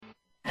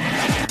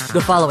The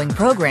following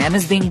program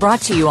is being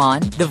brought to you on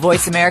the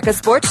Voice America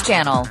Sports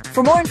Channel.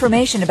 For more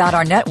information about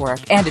our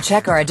network and to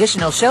check our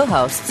additional show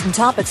hosts and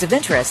topics of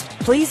interest,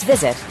 please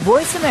visit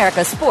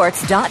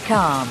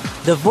voiceamericasports.com.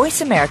 The Voice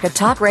America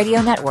Talk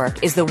Radio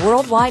Network is the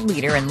worldwide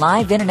leader in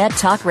live Internet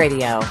talk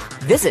radio.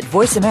 Visit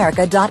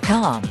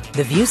voiceamerica.com.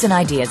 The views and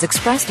ideas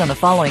expressed on the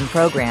following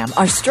program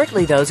are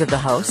strictly those of the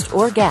host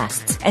or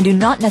guests and do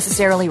not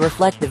necessarily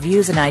reflect the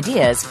views and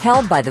ideas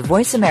held by the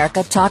Voice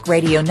America Talk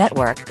Radio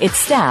Network, its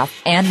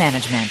staff, and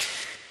management.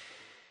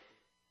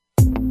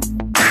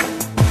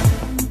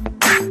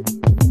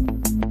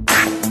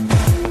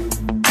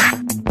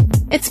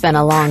 It's been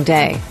a long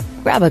day.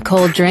 Grab a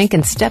cold drink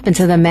and step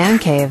into the man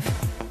cave.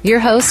 Your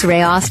hosts,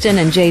 Ray Austin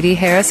and J.D.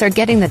 Harris, are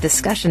getting the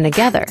discussion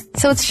together,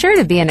 so it's sure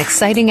to be an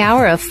exciting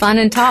hour of fun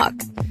and talk.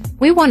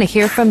 We want to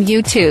hear from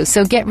you, too,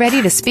 so get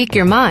ready to speak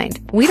your mind.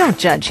 We don't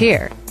judge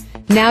here.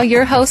 Now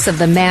your hosts of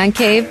the Man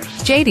Cave,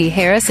 J.D.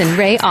 Harris and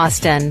Ray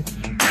Austin.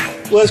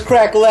 What's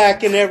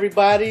crack-a-lackin',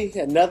 everybody?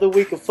 Another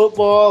week of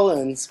football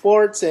and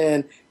sports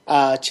and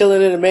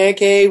chilling in the Man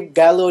Cave.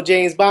 Got a little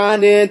James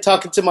Bond in,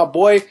 talking to my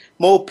boy,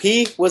 Mo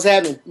P. What's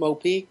happening, Mo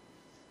P?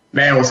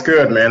 Man, what's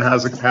good, man?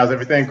 How's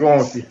everything going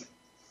with you?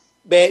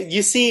 Man,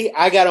 you see,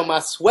 I got on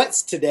my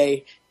sweats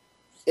today.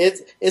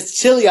 It's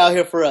chilly out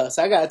here for us.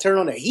 I got to turn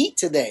on the heat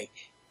today.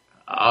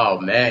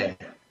 Oh, man.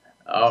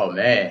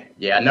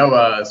 Yeah, I know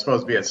it's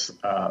supposed to be a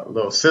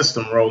little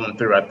system rolling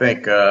through, I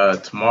think,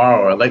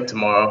 tomorrow or late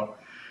tomorrow,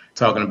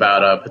 talking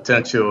about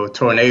potential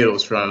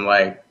tornadoes from,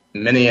 like,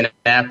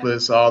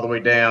 Minneapolis all the way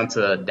down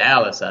to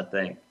Dallas, I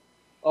think.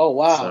 Oh,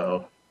 wow.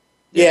 So,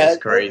 yeah,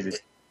 it's crazy.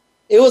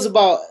 It was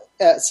about,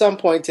 at some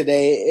point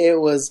today, it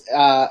was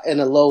in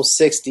the low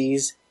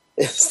 60s.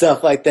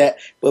 Stuff like that,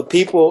 but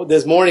people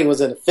this morning was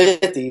in the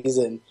 50s,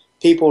 and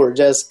people were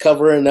just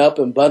covering up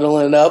and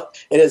bundling up.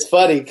 And it's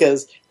funny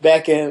because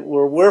back in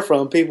where we're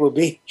from, people would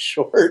be in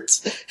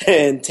shorts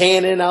and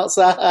tanning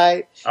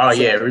outside. Oh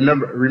yeah,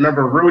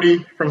 remember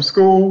Rudy from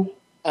school?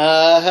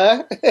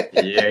 Yeah,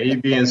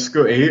 he'd be in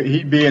school.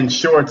 He'd be in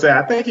shorts.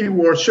 I think he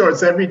wore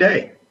shorts every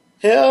day.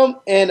 Him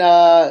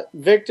and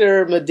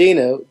Victor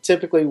Medina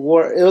typically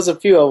wore. It was a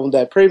few of them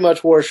that pretty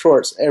much wore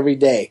shorts every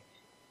day.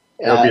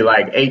 It'll be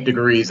like 8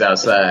 degrees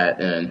outside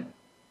and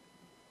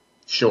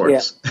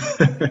shorts.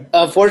 Yeah.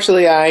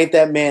 Unfortunately, I ain't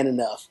that man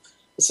enough.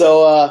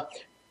 So,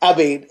 I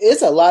mean,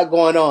 it's a lot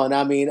going on.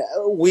 I mean,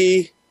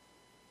 we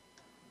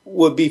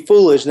would be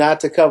foolish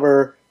not to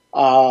cover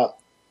the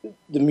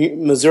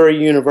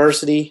Missouri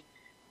University.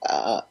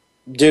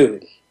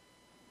 Dude,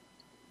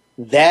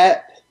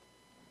 that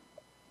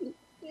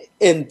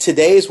in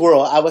today's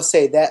world, I would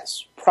say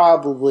that's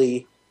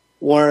probably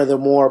one of the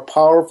more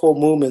powerful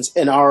movements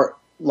in our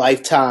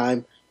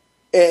lifetime,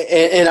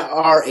 in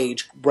our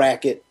age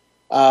bracket,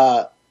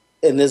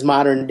 in this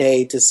modern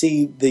day, to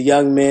see the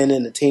young men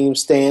and the team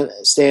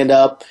stand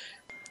up.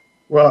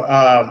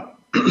 Well,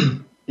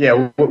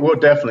 yeah, we'll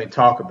definitely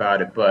talk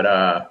about it, but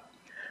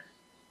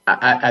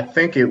I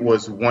think it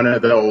was one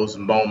of those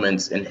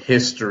moments in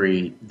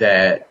history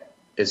that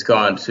is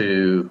going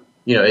to,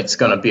 it's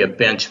going to be a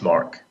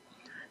benchmark.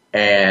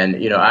 And,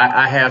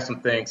 I have some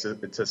things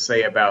to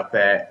say about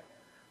that.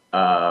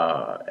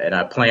 And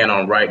I plan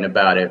on writing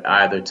about it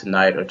either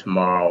tonight or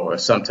tomorrow or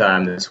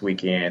sometime this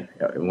weekend,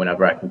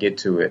 whenever I can get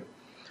to it.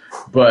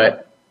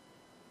 But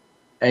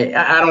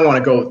I don't want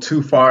to go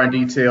too far in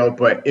detail,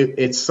 but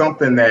it's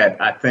something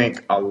that I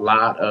think a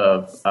lot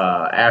of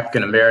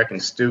African-American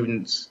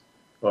students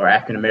or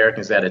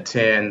African-Americans that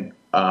attend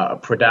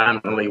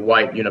predominantly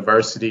white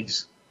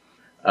universities,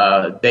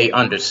 they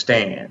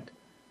understand.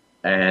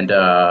 And,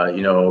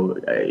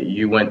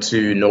 you went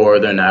to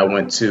Northern, I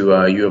went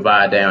to U of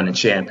I down in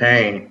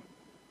Champaign.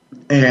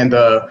 And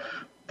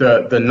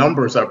the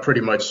numbers are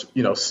pretty much,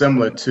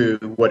 similar to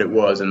what it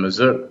was in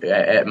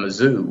at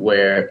Mizzou,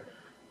 where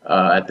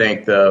I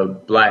think the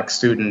black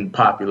student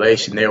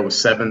population there was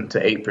 7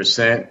 to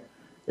 8%.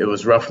 It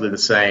was roughly the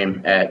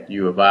same at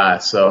U of I.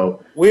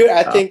 So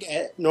I think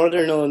at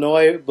Northern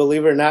Illinois,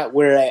 believe it or not,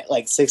 we're at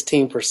like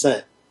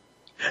 16%.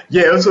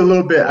 Yeah, it was a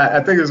little bit.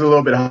 I think it was a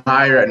little bit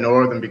higher at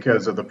Northern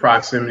because of the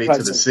proximity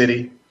to the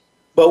city.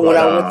 But when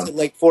I went to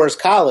Lake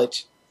Forest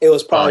College, it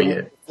was probably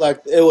it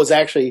was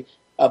actually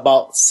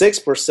about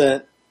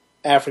 6%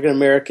 African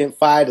American,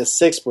 5 to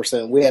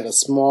 6%. We had a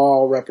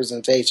small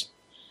representation.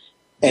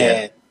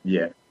 And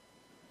yeah.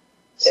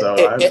 So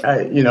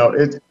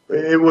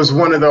it was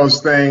one of those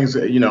things.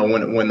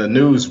 When the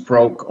news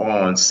broke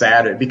on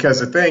Saturday, because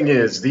the thing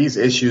is, these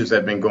issues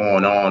have been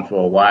going on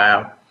for a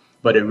while.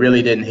 But it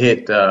really didn't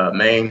hit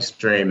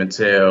mainstream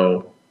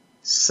until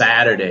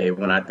Saturday,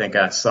 when I think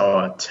I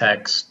saw a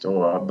text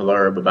or a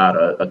blurb about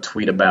a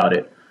tweet about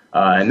it.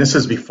 And this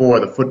is before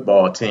the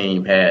football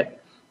team had,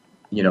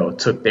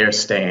 took their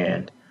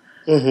stand.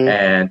 Mm-hmm.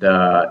 And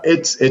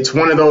it's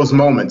one of those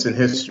moments in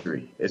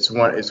history. It's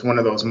one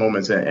of those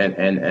moments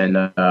in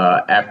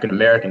African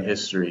American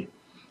history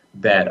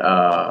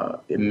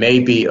that it may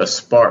be a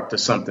spark to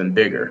something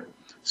bigger.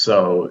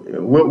 So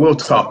we'll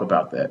talk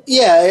about that.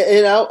 Yeah,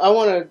 and I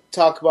want to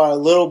talk about a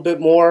little bit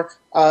more,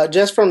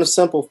 just from the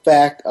simple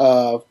fact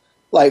of,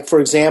 like, for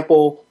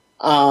example,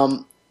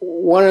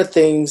 one of the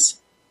things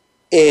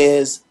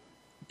is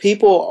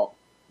people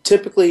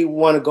typically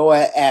want to go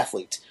at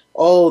athletes.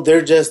 Oh,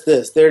 they're just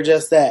this, they're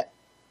just that.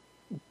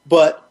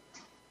 But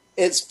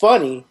it's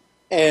funny,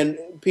 and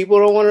people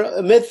don't want to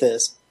admit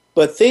this,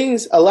 but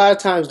things a lot of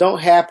times don't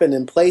happen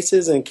in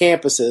places and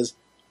campuses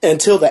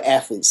until the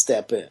athletes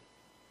step in.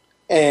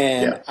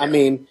 And I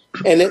mean,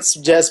 and it's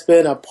just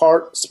been a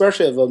part,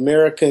 especially of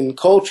American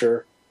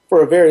culture,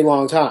 for a very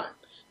long time.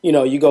 You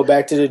know, you go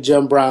back to the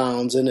Jim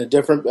Browns and the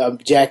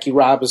different Jackie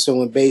Robinson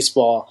with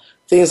baseball,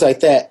 things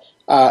like that.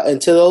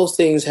 Until those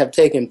things have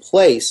taken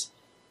place,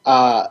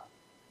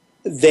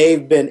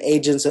 they've been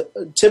agents.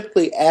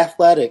 Typically,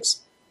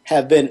 athletics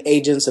have been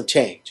agents of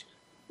change.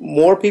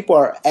 More people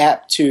are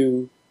apt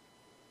to,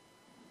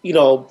 you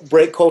know,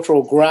 break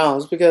cultural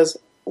grounds because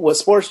with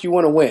sports you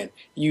want to win.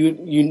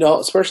 You know,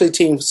 especially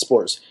team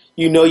sports,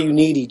 you know you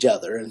need each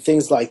other and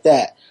things like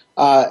that.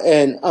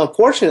 And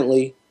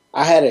unfortunately,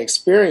 I had an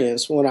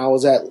experience when I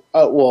was at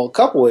a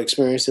couple of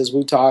experiences.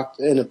 We talked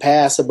in the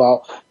past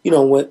about, you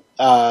know,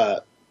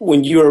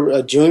 when you were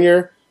a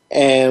junior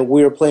and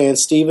we were playing at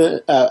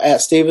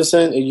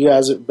Stevenson and you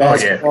guys at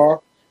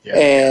basketball,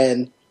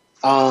 and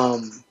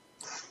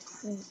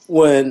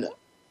when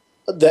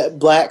the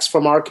blacks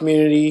from our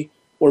community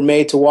were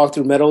made to walk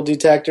through metal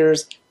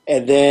detectors,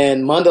 and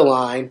then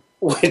Mundelein,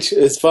 which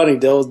is funny,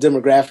 those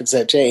demographics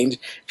have changed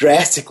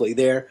drastically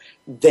there.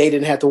 They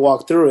didn't have to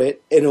walk through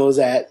it, and it was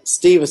at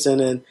Stevenson.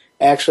 And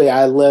actually,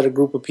 I led a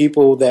group of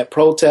people that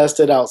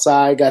protested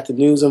outside, got the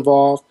news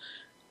involved.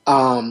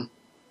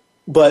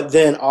 But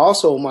then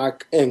also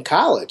in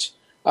college,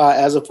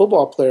 as a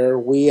football player,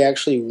 we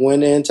actually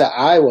went into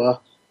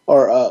Iowa,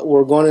 or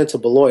we're going into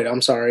Beloit,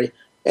 I'm sorry.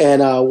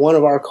 And one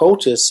of our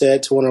coaches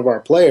said to one of our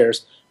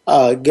players,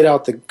 get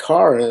out the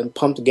car and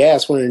pump the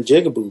gas when in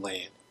Jigaboo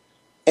land.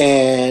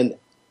 And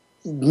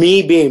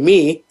me being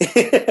me,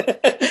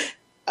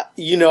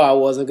 you know, I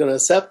wasn't going to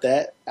accept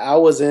that. I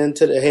was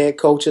into the head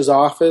coach's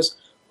office,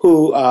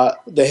 who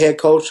the head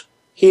coach,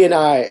 he and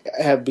I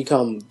have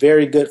become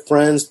very good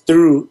friends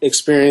through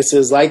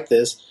experiences like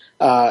this.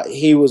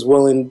 He was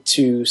willing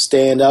to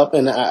stand up,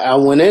 and I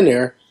went in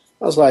there.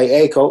 I was like,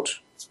 hey,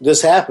 coach,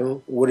 this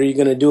happened. What are you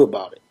going to do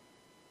about it?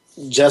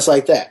 Just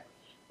like that.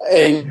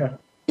 And,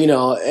 you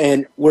know,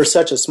 and we're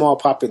such a small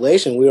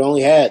population. We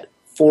only had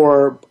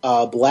 4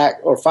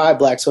 black or 5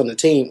 blacks on the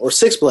team, or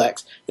 6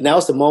 blacks, and that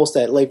was the most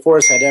that Lake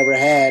Forest had ever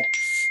had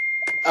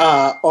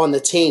on the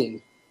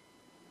team.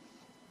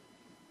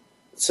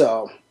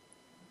 So,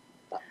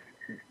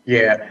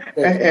 yeah,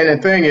 and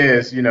the thing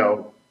is, you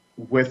know,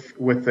 with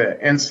an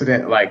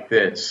incident like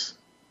this,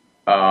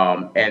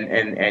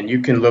 and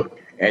you can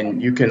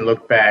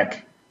look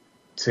back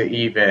to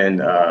even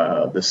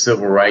the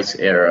civil rights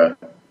era,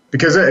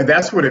 because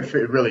that's what it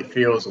really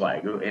feels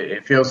like.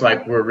 It feels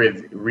like we're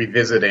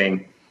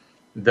revisiting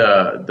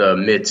the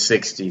mid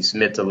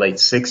to late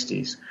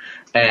 60s.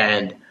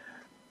 And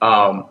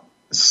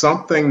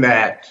something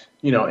that,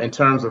 you know, in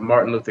terms of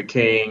Martin Luther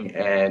King,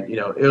 and, you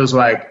know, it was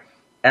like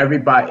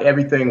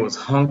everything was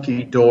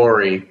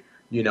hunky-dory,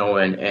 you know,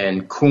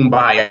 and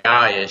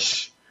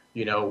kumbaya-ish,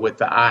 you know, with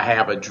the I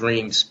Have a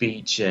Dream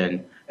speech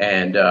and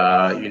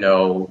you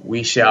know,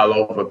 we shall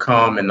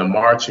overcome and the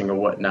marching or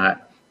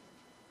whatnot.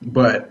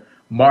 But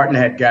Martin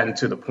had gotten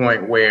to the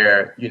point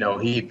where, you know,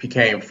 he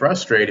became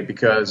frustrated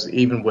because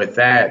even with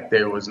that,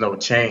 there was no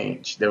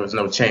change. There was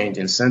no change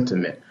in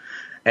sentiment.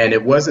 And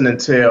it wasn't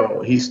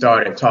until he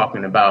started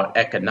talking about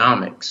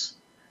economics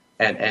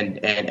and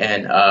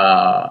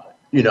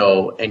you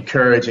know,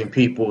 encouraging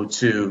people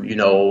to, you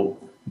know,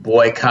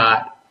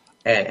 boycott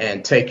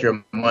and take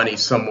your money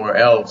somewhere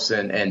else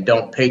and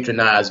don't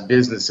patronize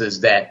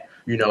businesses that,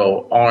 you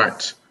know,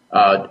 aren't,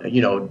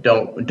 you know,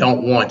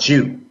 don't want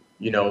you,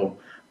 you know.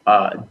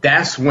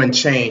 That's when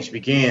change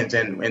begins.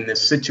 And in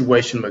this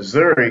situation in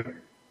Missouri,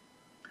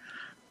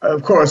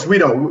 of course, I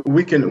don't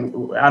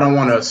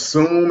want to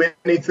assume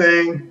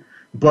anything,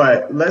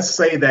 but let's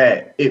say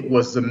that it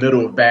was the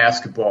middle of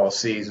basketball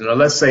season, or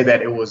let's say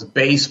that it was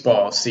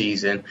baseball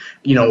season,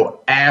 you know,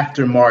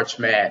 after March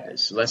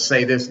Madness. Let's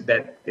say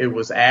that it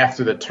was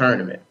after the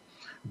tournament.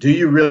 Do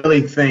you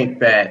really think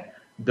that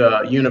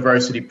the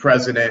university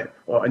president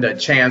or the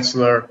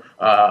chancellor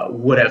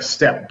would have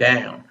stepped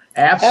down?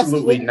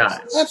 Absolutely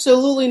not.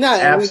 Absolutely not.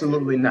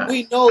 Absolutely not.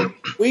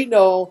 We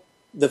know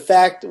the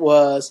fact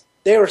was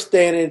they were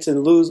standing to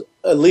lose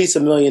at least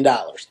 $1 million,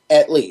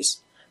 at least.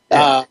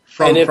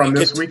 From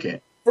this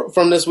weekend.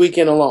 From this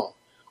weekend alone.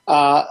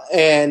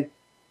 And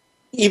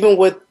even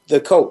with the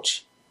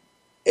coach,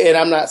 and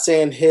I'm not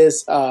saying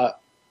his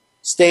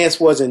stance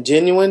wasn't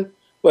genuine,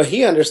 but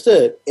he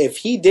understood if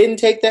he didn't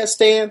take that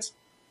stance,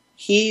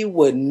 he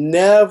would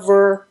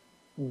never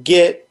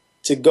get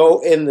to go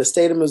in the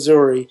state of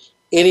Missouri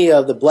any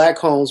of the black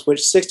homes,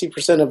 which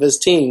 60% of his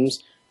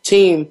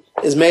team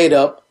is made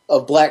up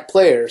of black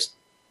players.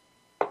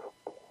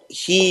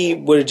 He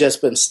would have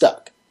just been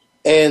stuck.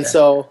 And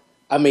so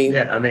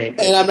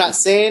And I'm not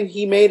saying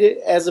he made it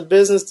as a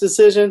business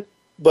decision,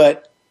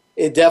 but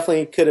it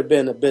definitely could have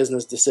been a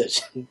business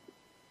decision.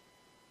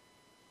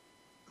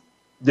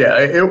 Yeah,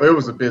 it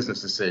was a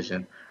business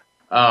decision.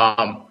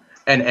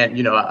 And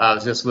you know, I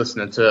was just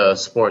listening to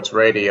sports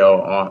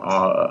radio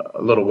on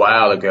a little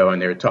while ago,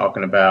 and they were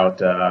talking about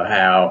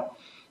how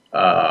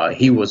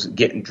he was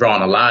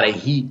drawing a lot of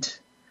heat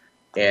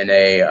in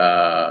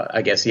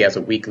I guess he has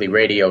a weekly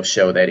radio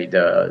show that he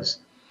does.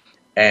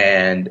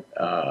 And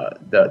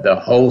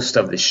the host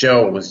of the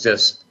show was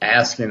just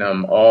asking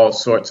him all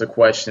sorts of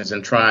questions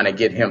and trying to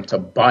get him to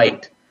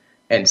bite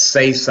and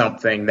say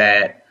something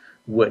that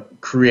would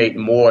create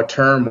more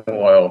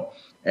turmoil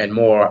and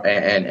more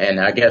and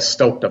I guess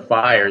stoke the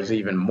fires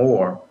even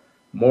more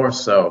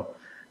so.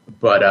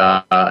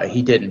 But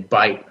he didn't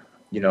bite,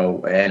 you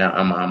know, and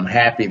I'm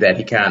happy that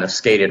he kind of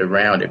skated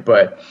around it.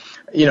 But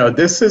you know,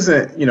 this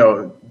isn't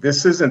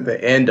the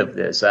end of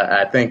this.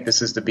 I think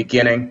this is the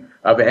beginning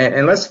of it.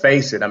 And let's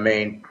face it, I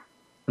mean,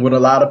 what a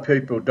lot of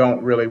people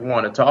don't really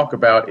want to talk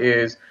about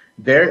is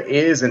there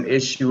is an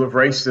issue of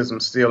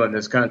racism still in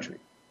this country.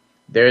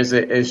 There's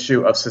an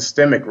issue of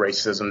systemic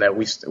racism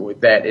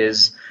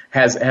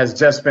has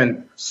just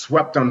been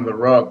swept under the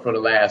rug for the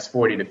last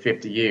 40 to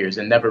 50 years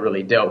and never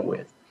really dealt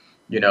with,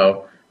 you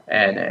know.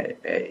 And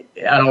I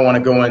don't want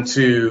to go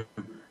into,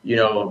 you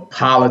know,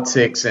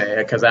 politics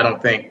because I don't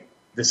think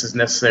this is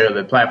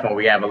necessarily the platform.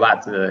 We have a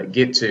lot to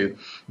get to.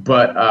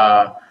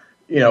 But,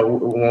 you know,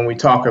 when we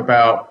talk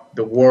about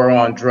the war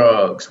on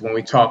drugs, when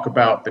we talk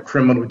about the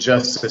criminal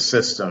justice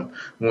system,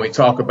 when we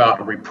talk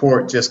about a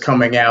report just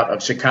coming out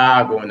of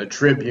Chicago in the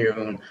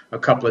Tribune a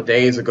couple of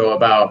days ago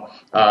about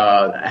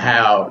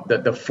how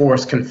the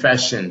forced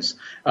confessions,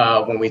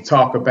 when we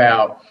talk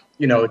about,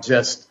 you know,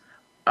 just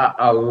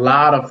a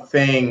lot of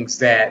things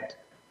that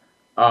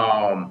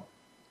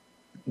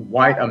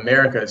white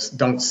Americans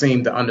don't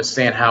seem to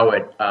understand how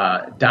it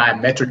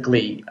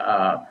diametrically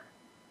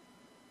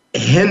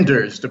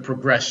hinders the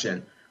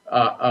progression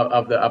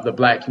of the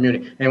black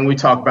community. And when we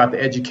talk about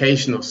the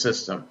educational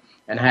system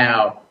and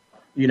how,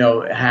 you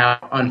know, how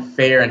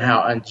unfair and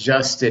how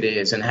unjust it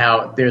is and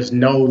how there's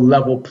no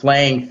level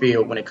playing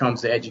field when it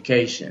comes to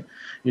education.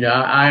 You know,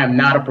 I am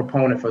not a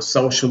proponent for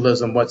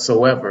socialism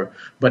whatsoever,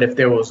 but if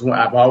there was,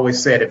 I've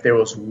always said, if there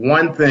was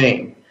one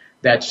thing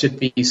that should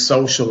be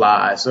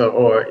socialized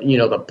or you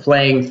know, the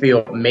playing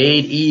field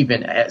made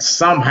even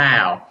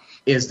somehow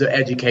is the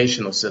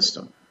educational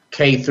system.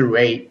 K through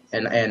 8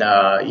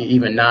 and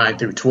even 9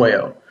 through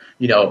 12,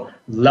 you know,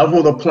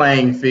 level the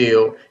playing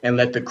field and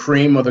let the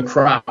cream of the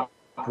crop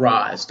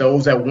rise.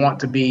 Those that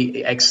want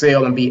to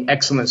excel and be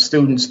excellent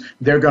students,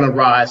 they're going to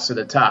rise to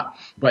the top.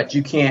 But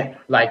you can't,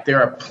 like,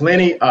 there are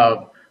plenty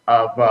of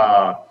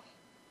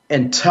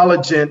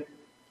intelligent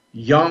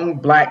young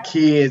black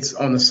kids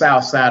on the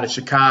south side of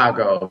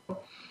Chicago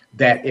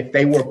that if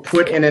they were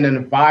put in an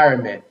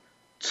environment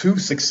to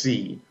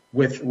succeed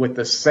with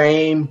the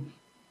same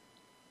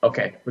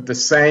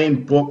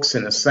books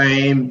and the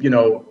same, you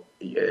know,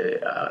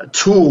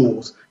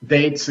 tools,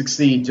 they'd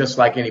succeed just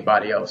like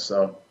anybody else.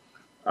 So,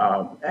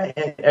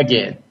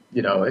 again,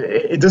 you know,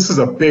 this is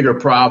a bigger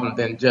problem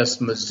than just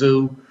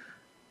Mizzou.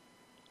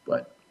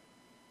 But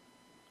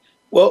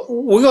well,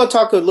 we're going to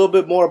talk a little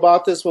bit more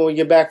about this when we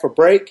get back for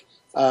break.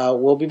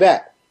 We'll be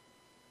back.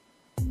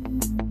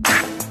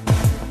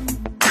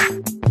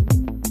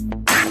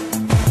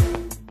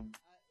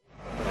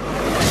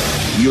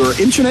 Your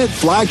internet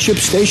flagship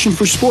station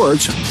for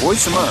sports,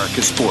 Voice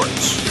America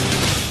Sports.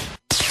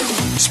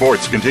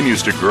 Sports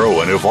continues to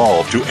grow and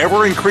evolve to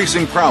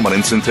ever-increasing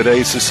prominence in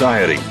today's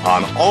society.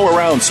 On All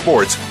Around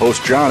Sports,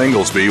 host John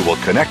Inglesby will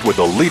connect with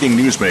the leading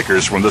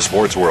newsmakers from the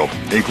sports world,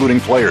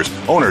 including players,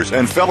 owners,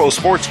 and fellow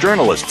sports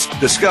journalists,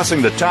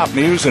 discussing the top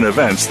news and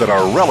events that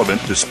are relevant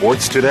to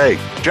sports today.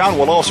 John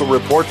will also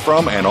report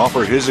from and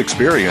offer his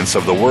experience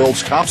of the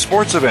world's top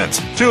sports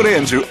events. Tune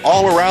in to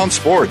All Around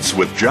Sports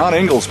with John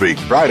Inglesby,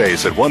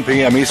 Fridays at 1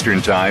 p.m.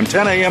 Eastern Time,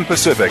 10 a.m.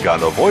 Pacific on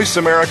the Voice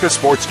America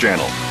Sports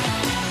Channel.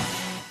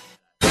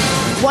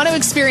 Want to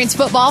experience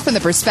football from the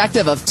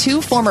perspective of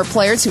two former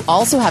players who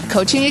also have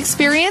coaching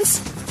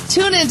experience?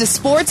 Tune in to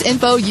Sports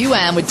Info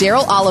UM with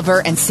Daryl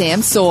Oliver and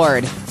Sam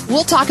Sword.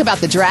 We'll talk about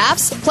the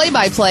drafts,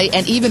 play-by-play,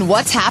 and even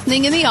what's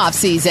happening in the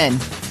offseason.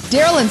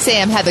 Daryl and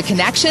Sam have the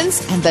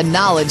connections and the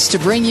knowledge to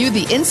bring you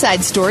the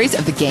inside stories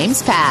of the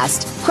game's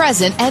past,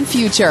 present, and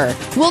future.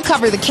 We'll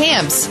cover the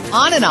camps,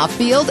 on and off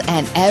field,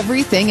 and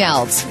everything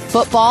else,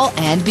 football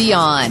and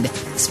beyond.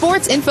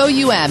 Sports Info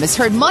UM is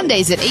heard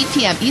Mondays at 8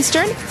 p.m.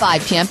 Eastern,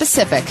 5 p.m.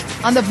 Pacific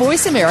on the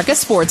Voice America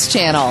Sports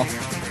Channel. The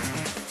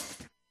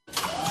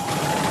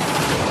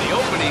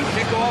opening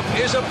kickoff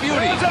is a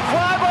beauty. It's a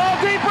fly ball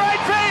deep right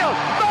field.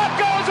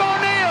 Back goes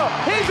O'Neal.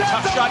 He's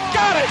at the shot.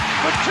 Got it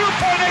with 2.8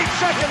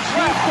 seconds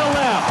left. to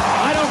left.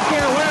 I don't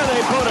care where they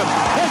put him.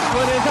 This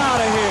one is out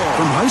of here.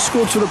 From high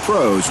school to the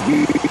pros,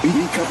 we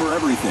cover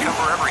everything.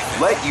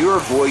 Let your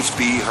voice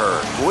be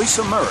heard. Voice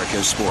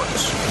America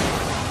Sports.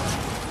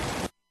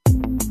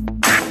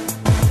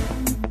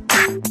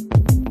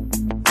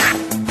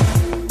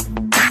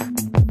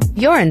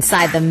 You're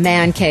inside the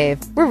Man Cave.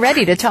 We're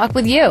ready to talk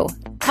with you.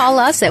 Call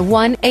us at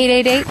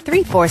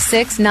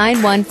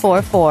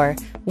 1-888-346-9144,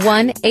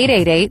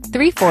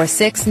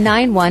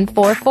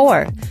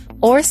 1-888-346-9144,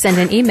 or send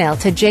an email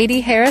to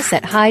jdharris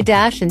at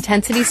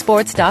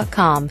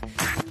high-intensitysports.com.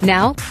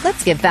 Now,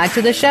 let's get back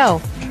to the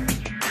show.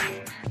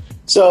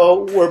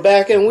 So we're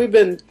back, and we've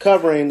been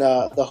covering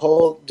the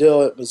whole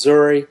deal at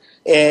Missouri.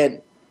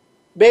 And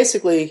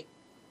basically,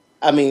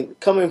 I mean,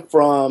 coming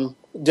from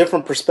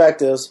different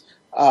perspectives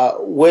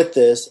with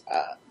this,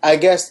 I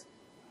guess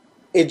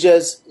it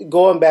just,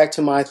 going back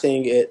to my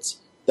thing, it's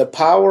the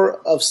power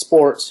of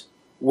sports,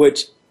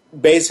 which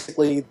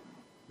basically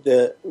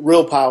the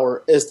real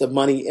power is the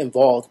money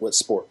involved with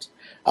sports,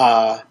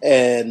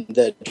 and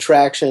the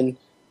attraction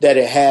that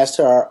it has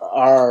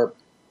to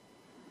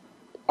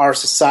our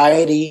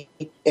society.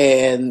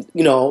 And,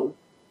 you know,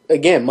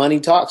 again, money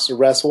talks, the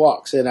rest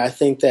walks. And I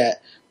think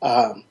that,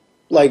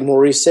 like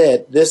Maurice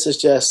said, this is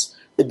just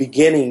the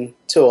beginning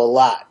to a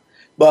lot.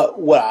 But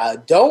what I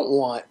don't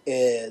want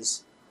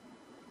is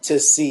to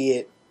see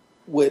it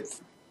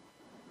with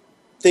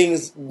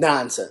things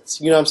nonsense.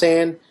 You know what I'm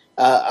saying?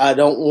 I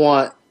don't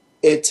want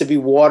it to be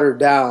watered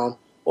down.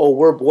 Oh,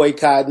 we're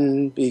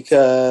boycotting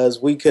because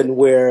we couldn't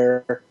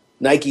wear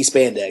Nike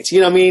spandex.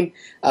 You know what I mean?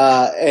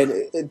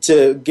 And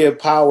to give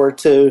power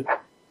to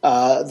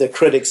the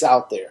critics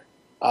out there.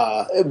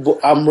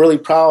 I'm really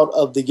proud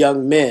of the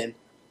young men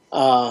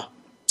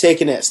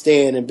taking that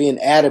stand and being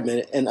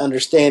adamant and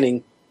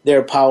understanding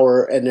their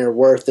power and their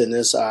worth in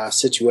this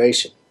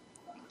situation.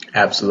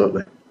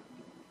 Absolutely.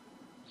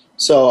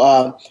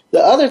 So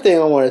the other thing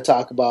I want to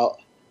talk about,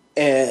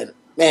 and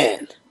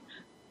man,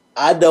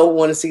 I don't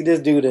want to see this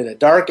dude in a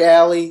dark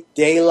alley,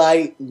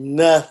 daylight,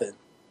 nothing.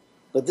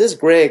 But this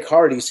Greg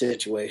Hardy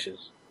situation,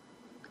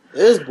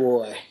 this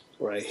boy,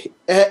 right?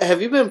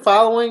 Have you been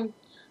following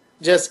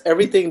just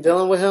everything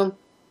dealing with him?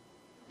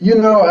 You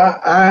know,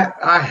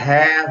 I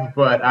have,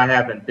 but I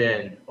haven't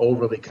been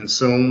overly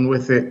consumed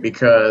with it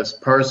because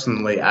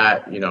personally, I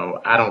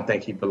don't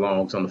think he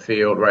belongs on the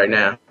field right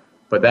now.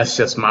 But that's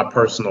just my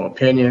personal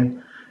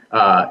opinion.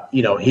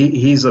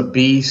 He's a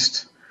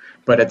beast,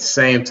 but at the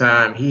same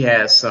time, he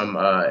has some.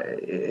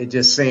 It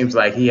just seems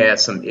like he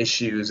has some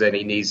issues that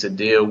he needs to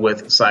deal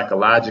with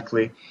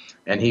psychologically,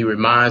 and he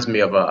reminds me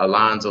of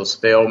Alonzo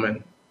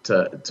Spellman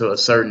to a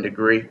certain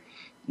degree.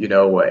 You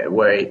know,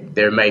 where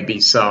there may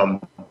be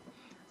some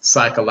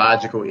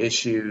psychological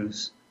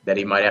issues that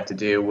he might have to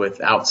deal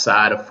with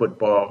outside of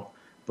football.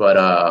 But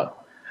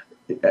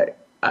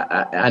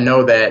I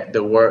know that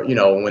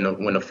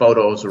when the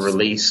photos were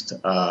released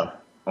on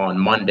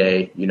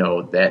Monday, you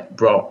know, that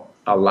brought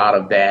a lot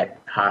of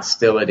that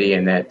hostility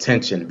and that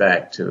tension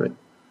back to it.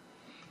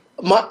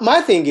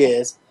 My thing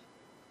is,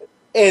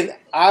 and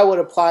I would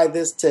apply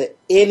this to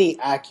any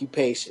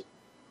occupation.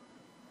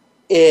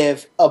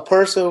 If a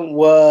person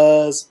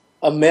was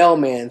a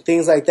mailman,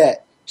 things like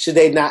that, should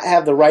they not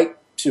have the right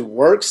to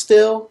work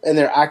still in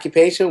their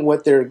occupation,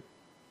 what they're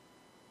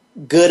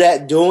good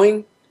at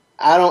doing?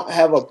 I don't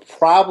have a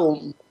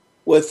problem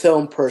with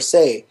them per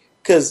se,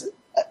 because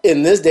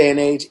in this day and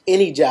age,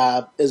 any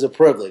job is a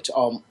privilege.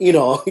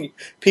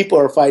 People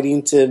are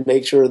fighting to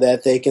make sure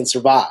that they can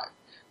survive.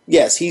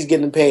 Yes, he's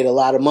getting paid a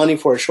lot of money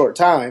for a short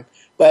time,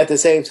 but at the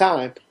same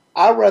time,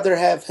 I'd rather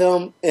have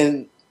him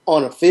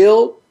on a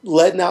field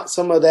letting out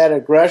some of that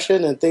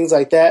aggression and things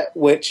like that,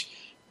 which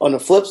on the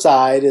flip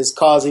side is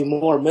causing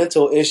more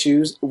mental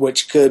issues,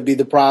 which could be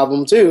the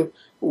problem too,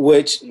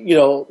 which,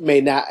 may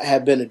not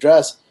have been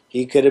addressed.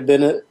 He could have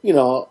been,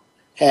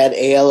 had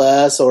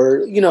ALS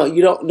or, you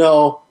don't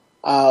know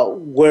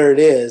where it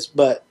is.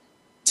 But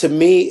to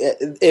me,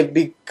 it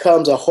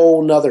becomes a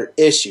whole nother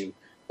issue.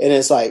 And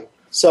it's like,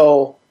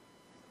 so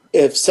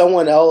if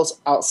someone else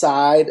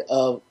outside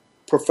of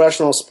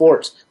professional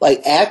sports,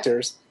 like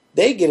actors,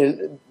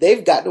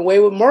 they've gotten away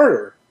with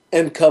murder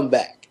and come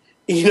back.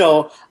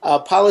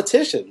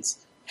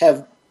 Politicians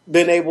have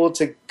been able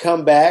to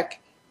come back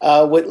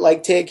with,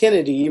 like, Ted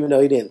Kennedy, even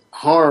though he didn't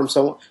harm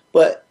someone.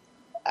 But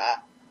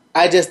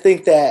I just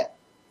think that,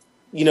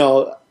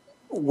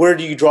 where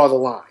do you draw the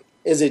line?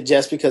 Is it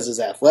just because it's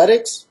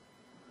athletics,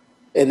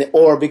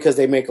 or because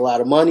they make a lot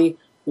of money?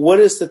 What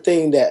is the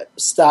thing that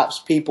stops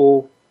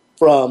people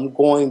from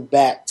going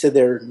back to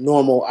their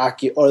normal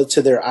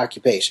to their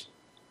occupation?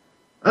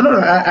 I don't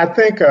know. I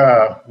think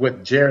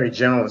with Jerry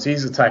Jones,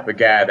 he's the type of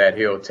guy that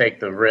he'll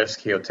take the risk,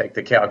 he'll take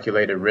the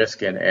calculated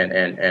risk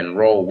and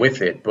roll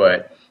with it.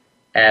 But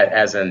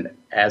as an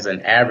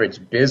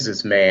average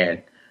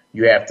businessman,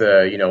 you have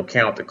to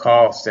count the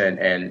cost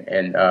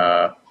and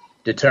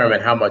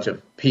determine how much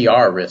of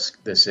PR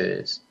risk this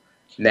is.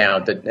 Now,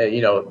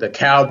 the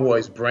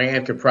Cowboys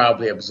brand could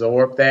probably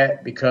absorb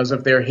that because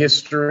of their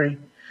history,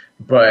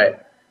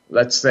 but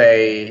let's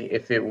say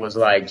if it was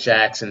like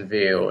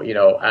Jacksonville,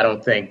 I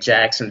don't think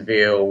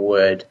Jacksonville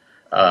would,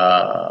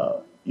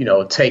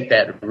 take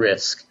that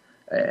risk.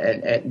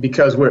 And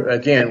because we're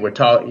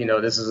talking,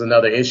 this is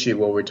another issue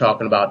where we're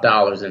talking about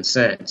dollars and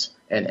cents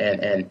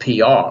and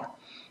PR.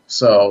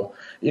 So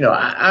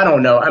I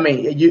don't know. I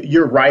mean,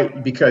 you're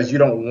right, because you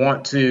don't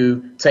want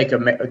to take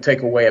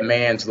away a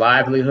man's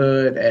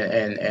livelihood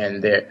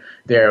and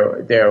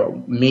their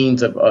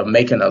means of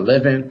making a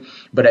living.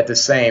 But at the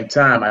same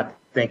time, I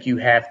think you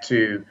have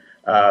to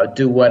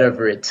do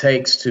whatever it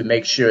takes to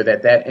make sure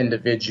that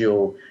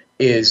individual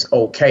is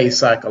okay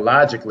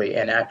psychologically.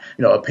 And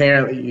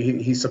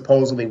apparently he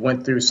supposedly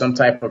went through some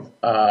type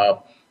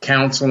of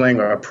counseling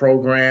or a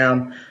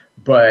program,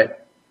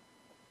 but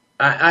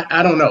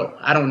I don't know.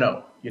 I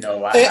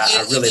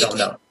really don't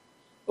know.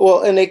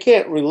 Well, and they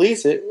can't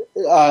release it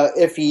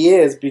if he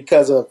is,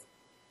 because of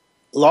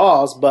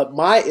laws. But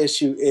my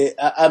issue is,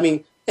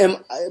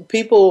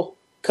 people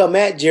come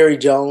at Jerry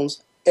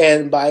Jones,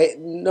 and by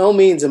no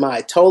means am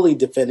I totally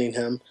defending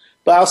him.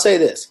 But I'll say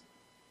this.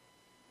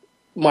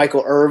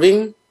 Michael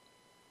Irving,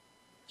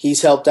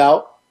 he's helped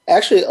out.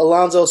 Actually,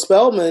 Alonzo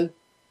Spellman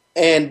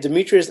and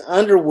Demetrius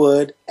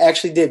Underwood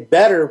actually did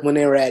better when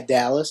they were at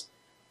Dallas.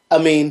 I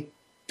mean,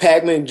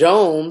 Pac-Man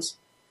Jones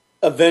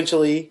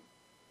eventually,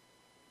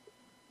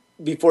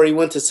 before he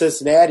went to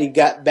Cincinnati,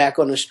 got back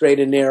on the straight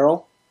and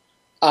narrow.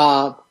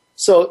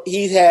 So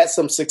he's had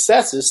some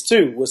successes,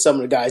 too, with some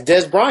of the guys.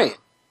 Des Bryant,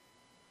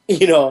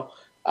 it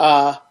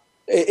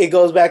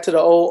goes back to the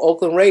old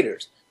Oakland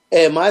Raiders.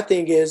 And my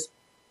thing is,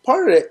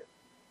 part of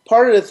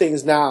the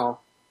things now,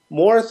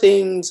 more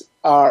things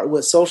are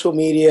with social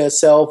media,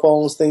 cell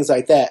phones, things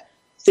like that.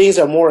 Things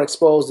are more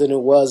exposed than it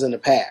was in the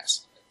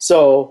past.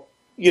 So,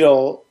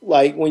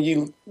 like when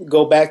you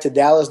go back to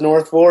Dallas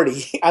North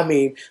 40, I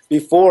mean,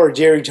 before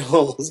Jerry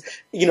Jones,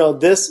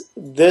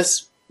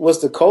 this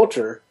was the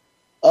culture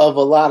of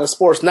a lot of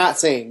sports. Not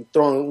saying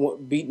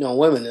beating on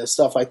women and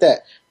stuff like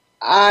that.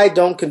 I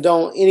don't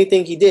condone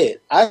anything he did.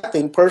 I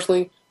think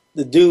personally,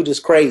 the dude is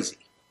crazy,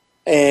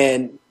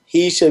 and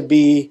he should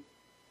be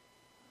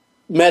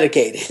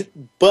medicated.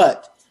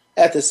 But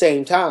at the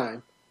same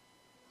time,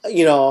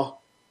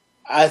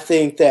 I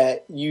think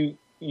that you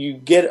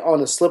get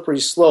on a slippery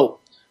slope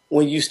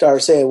when you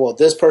start saying, well,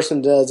 this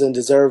person doesn't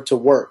deserve to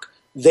work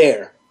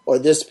there, or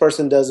this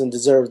person doesn't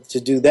deserve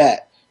to do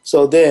that.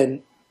 So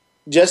then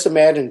just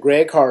imagine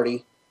Greg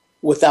Hardy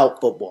without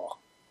football,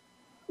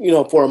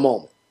 for a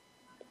moment.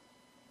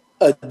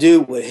 A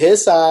dude with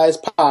his size,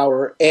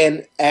 power,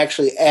 and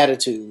actually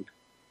attitude,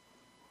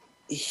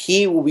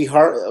 he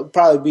will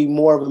probably be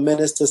more of a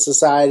menace to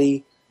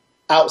society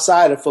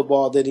outside of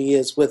football than he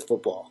is with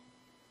football.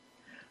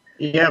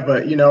 Yeah,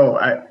 but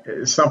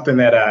something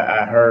that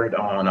I heard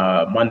on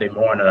Monday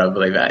morning, I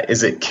believe,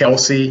 is it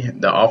Kelsey,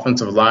 the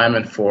offensive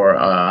lineman for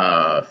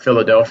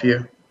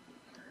Philadelphia?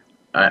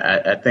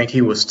 I think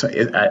he was.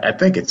 I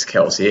think it's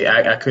Kelsey.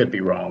 I could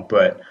be wrong,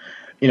 but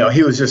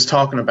he was just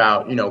talking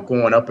about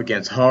going up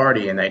against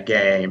Hardy in that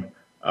game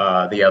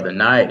the other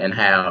night, and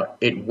how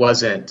he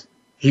wasn't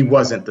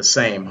the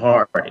same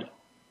Hardy.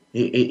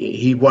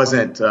 He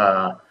wasn't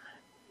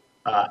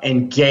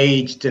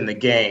engaged in the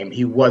game.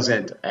 He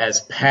wasn't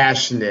as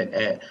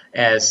passionate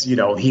as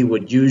he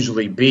would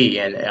usually be,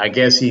 and I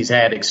guess he's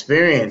had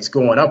experience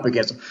going up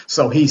against him,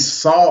 so he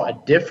saw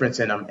a difference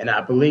in him. And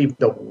I believe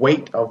the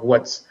weight of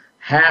what's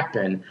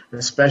happened,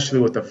 especially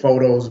with the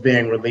photos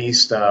being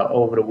released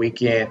over the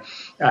weekend,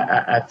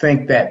 I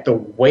think that the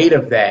weight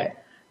of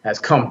that has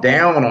come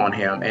down on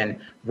him, and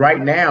right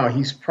now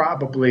he's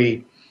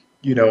probably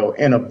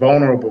in a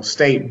vulnerable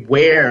state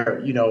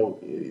where,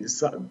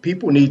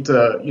 people need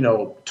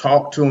to,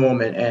 talk to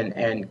him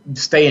and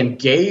stay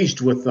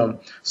engaged with them,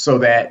 so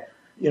that,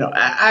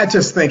 I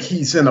just think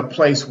he's in a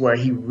place where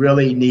he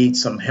really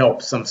needs some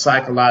help, some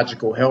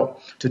psychological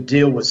help to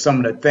deal with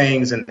some of the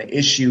things and the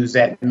issues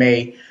that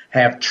may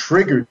have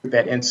triggered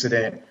that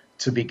incident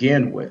to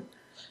begin with.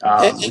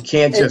 We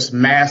can't just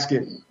mask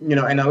it,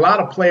 and a lot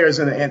of players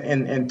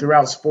and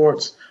throughout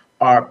sports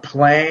are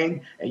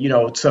playing,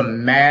 to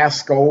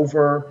mask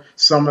over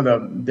some of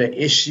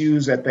the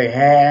issues that they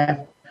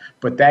have,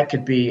 but that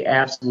could be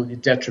absolutely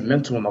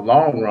detrimental in the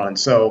long run.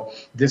 So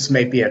this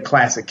may be a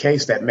classic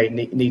case that may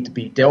need to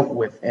be dealt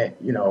with,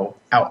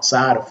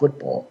 outside of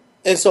football.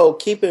 And so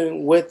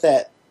keeping with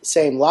that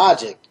same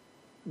logic,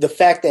 the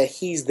fact that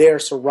he's there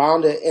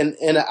surrounded in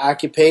an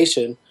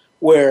occupation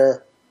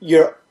where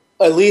you're,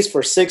 at least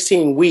for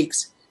 16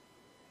 weeks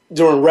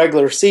during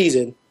regular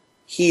season,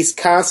 he's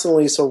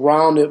constantly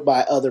surrounded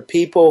by other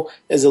people,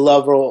 is a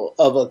level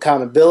of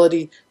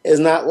accountability. It's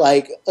not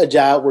like a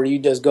job where you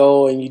just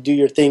go and you do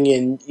your thing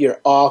and you're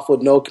off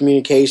with no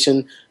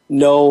communication,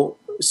 no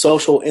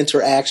social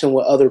interaction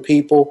with other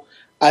people.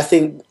 I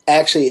think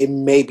actually it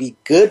may be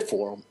good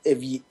for him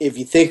if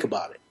you think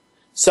about it.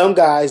 Some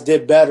guys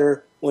did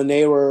better when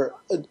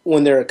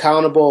they're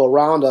accountable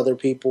around other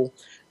people,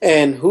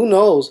 and who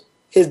knows,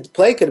 his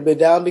play could have been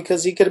down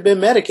because he could have been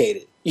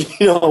medicated.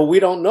 We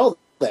don't know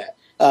that.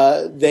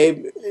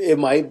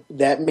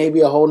 That may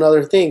be a whole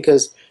nother thing,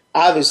 because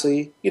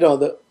obviously,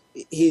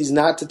 he's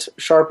not the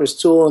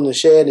sharpest tool in the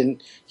shed,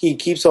 and he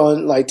keeps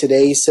on, like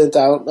today he sent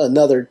out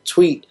another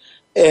tweet,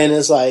 and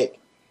it's like,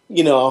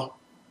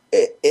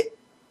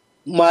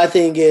 my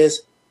thing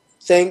is,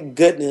 thank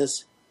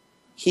goodness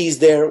he's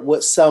there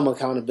with some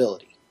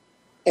accountability.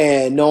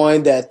 and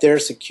knowing that their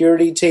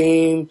security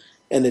team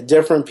and the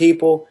different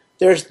people,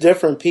 there's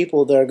different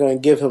people that are going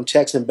to give him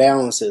checks and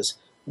balances.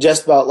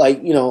 Just about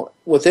like,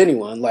 with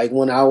anyone. Like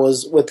when I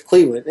was with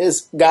Cleveland,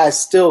 this guy's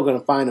still going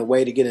to find a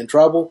way to get in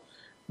trouble.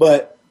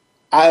 But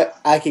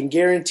I can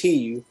guarantee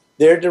you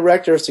their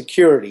director of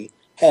security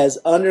has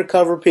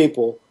undercover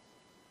people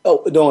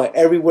knowing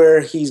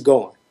everywhere he's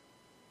going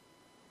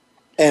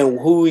and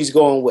who he's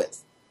going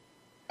with.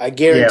 I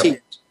guarantee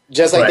it.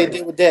 Just like they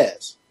did with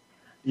Dez.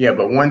 Yeah,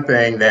 but one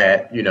thing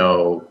that,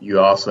 you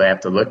also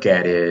have to look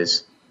at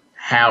is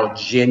how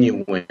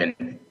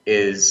genuine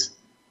is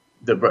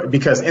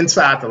because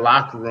inside the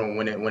locker room,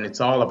 when it's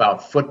all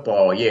about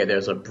football,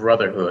 there's a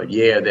brotherhood.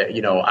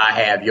 That I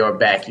have your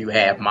back, you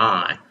have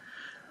mine.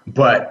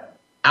 But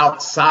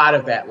outside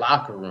of that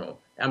locker room,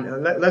 I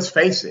mean, let's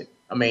face it.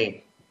 I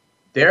mean,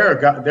 there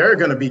are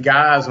going to be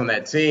guys on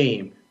that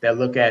team that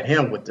look at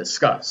him with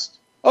disgust.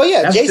 Oh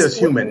yeah, that's Jason just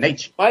human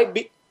nature. Might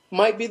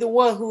be the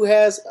one who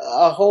has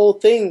a whole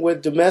thing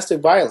with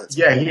domestic violence.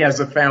 Yeah, he has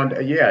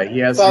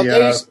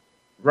foundation.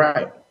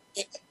 Right.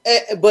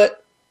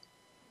 But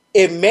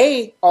it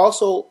may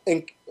also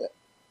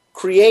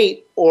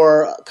create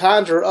or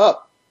conjure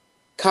up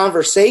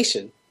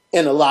conversation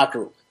in the locker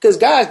room. Because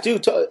guys do,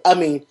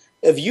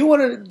 if you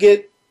want to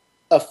get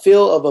a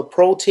feel of a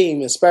pro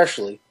team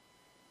especially,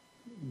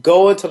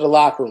 go into the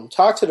locker room,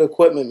 talk to the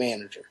equipment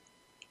manager.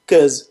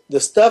 Because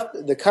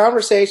the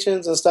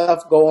conversations and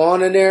stuff go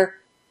on in there,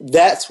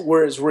 that's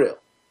where it's real.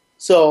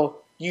 So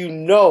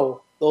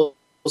those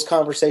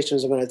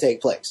conversations are going to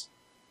take place.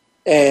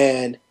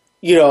 And,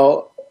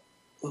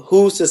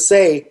 who's to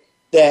say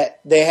that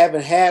they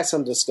haven't had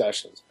some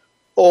discussions,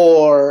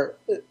 or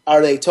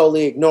are they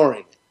totally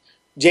ignoring it?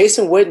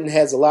 Jason Witten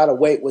has a lot of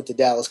weight with the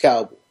Dallas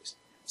Cowboys.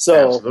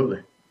 So,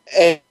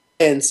 absolutely.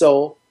 And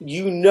so,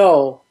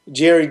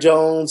 Jerry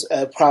Jones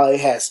probably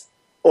has,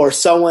 or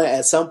someone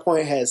at some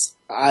point has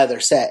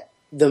either sat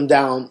them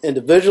down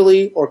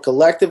individually or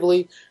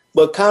collectively,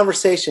 but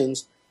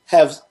conversations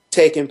have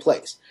taken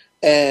place.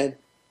 And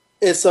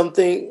it's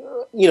something,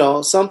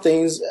 some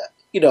things,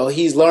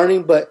 he's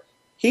learning, but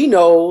he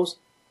knows,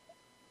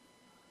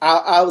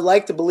 I would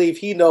like to believe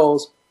he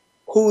knows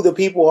who the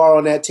people are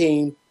on that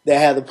team that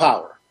have the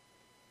power.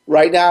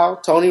 Right now,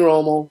 Tony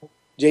Romo,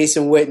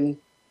 Jason Witten,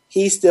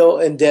 he's still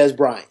in Dez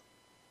Bryant.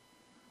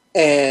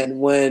 And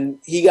when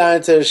he got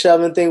into the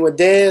shoving thing with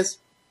Dez,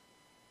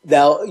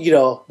 that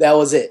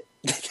was it.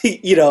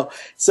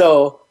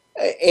 So,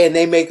 and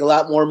they make a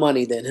lot more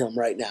money than him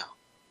right now.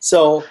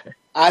 So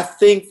I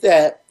think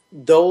that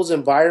those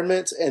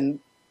environments and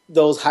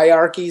those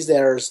hierarchies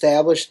that are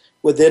established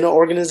within an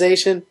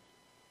organization,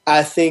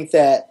 I think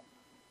that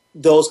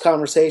those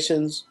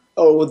conversations,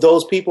 or with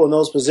those people in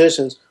those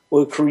positions,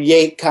 will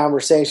create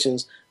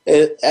conversations.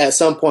 At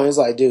some point, it's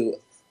like, dude,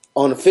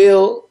 on the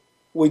field,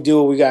 we do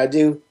what we got to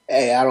do.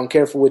 Hey, I don't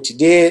care for what you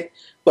did.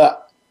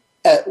 But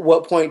at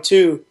what point,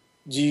 too,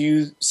 do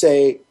you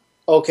say,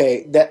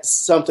 okay, that's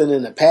something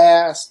in the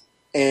past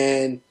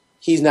and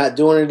he's not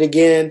doing it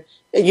again?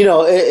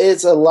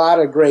 It's a lot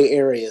of gray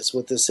areas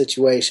with this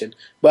situation.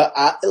 But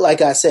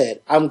like I said,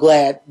 I'm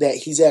glad that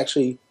he's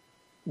actually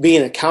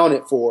being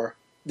accounted for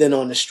than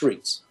on the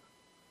streets.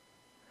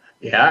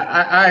 Yeah,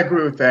 I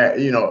agree with that.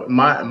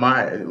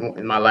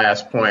 My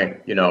last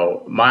point,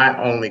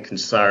 my only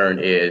concern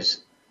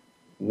is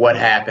what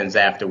happens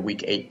after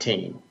week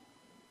 18.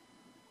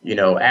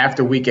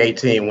 After week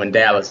 18, when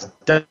Dallas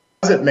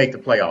doesn't make the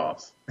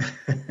playoffs,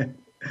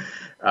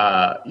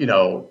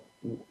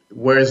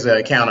 where's the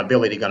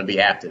accountability going to be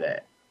after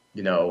that?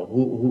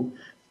 Who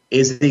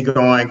is he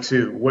going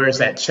to? Where's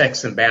that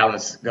checks and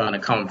balance going to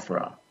come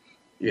from?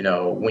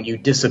 When you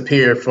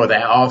disappear for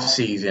the off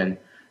season,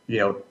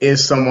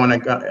 is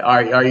someone?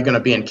 Are you going to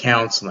be in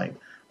counseling?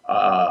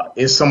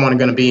 Is someone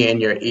going to be in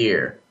your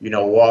ear?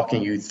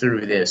 Walking you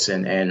through this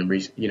and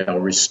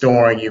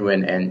restoring you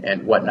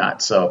and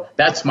whatnot. So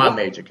that's my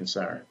major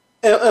concern.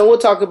 And we'll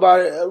talk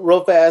about it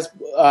real fast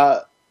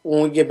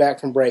when we get back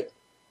from break.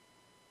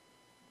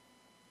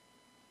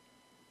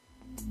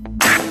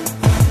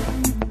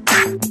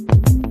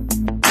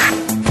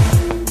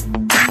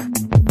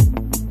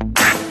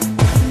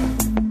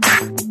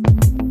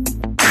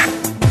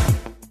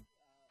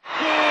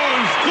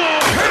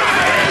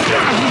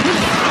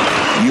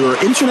 Your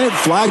internet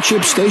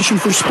flagship station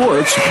for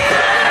sports.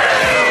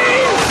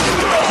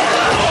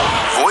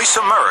 Voice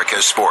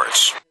America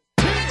Sports.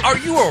 Are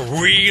you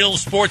a real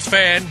sports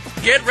fan?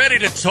 Get ready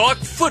to talk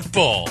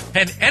football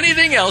and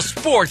anything else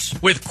sports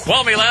with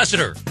Kwame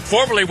Lassiter.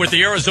 Formerly with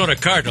the Arizona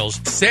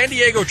Cardinals, San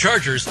Diego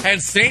Chargers,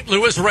 and St.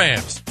 Louis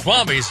Rams,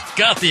 Kwame's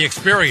got the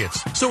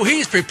experience, so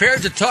he's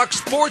prepared to talk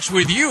sports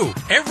with you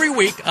every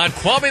week on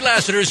Kwame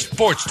Lassiter's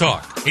Sports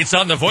Talk. It's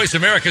on the Voice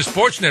America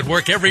Sports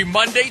Network every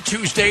Monday,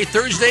 Tuesday,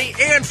 Thursday,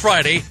 and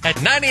Friday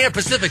at 9 a.m.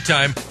 Pacific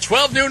Time,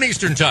 12 noon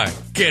Eastern Time.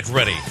 Get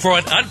ready for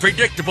an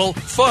unpredictable,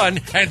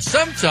 fun, and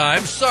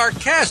sometimes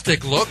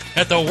sarcastic look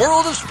at the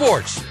world of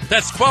sports.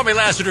 That's Kwame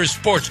Lassiter's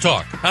Sports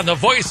Talk on the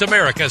Voice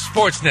America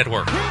Sports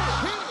Network.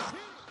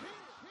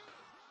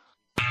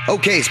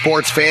 Okay,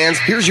 sports fans,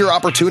 here's your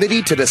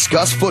opportunity to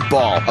discuss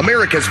football,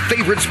 America's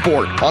favorite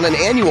sport. On an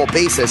annual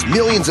basis,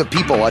 millions of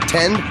people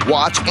attend,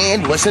 watch,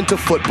 and listen to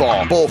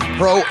football, both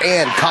pro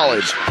and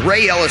college.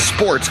 Ray Ellis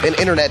Sports, an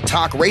internet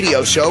talk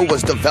radio show,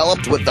 was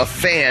developed with the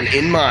fan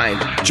in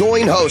mind.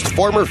 Join host,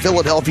 former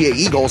Philadelphia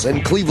Eagles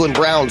and Cleveland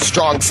Browns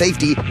strong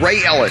safety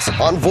Ray Ellis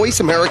on Voice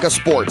America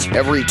Sports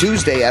every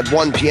Tuesday at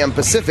 1 p.m.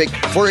 Pacific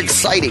for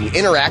exciting,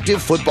 interactive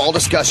football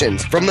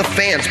discussions from the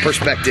fans'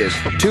 perspective.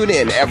 Tune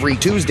in every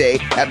Tuesday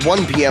at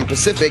 1 p.m.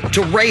 Pacific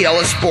to Ray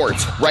Ellis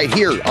Sports right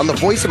here on the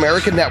Voice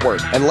America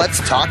Network, and let's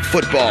talk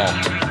football.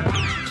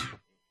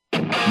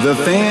 The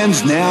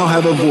fans now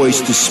have a voice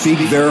to speak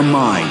their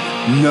mind.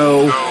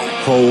 No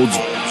holds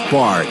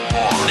barred.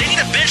 They need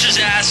to bench his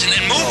ass and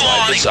move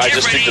on. I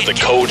just think that the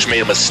coach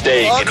made a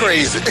mistake. All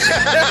crazy.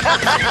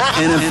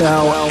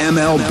 NFL,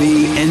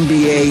 MLB,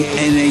 NBA,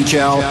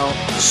 NHL.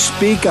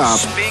 Speak up.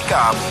 Speak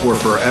up or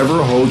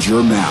forever hold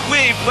your mouth. We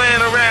ain't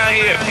playing around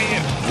here.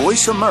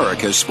 Voice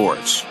America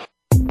Sports.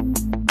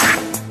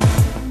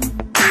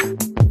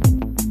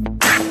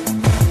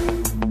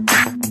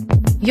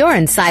 You're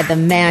inside the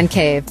man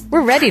cave.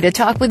 We're ready to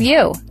talk with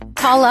you.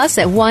 Call us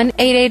at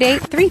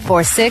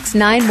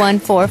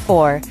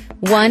 1-888-346-9144,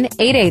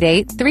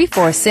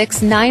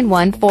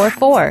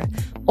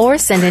 1-888-346-9144, or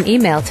send an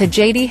email to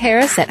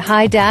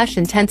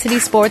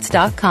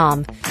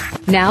jdharris@high-intensitysports.com.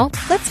 Now,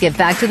 let's get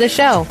back to the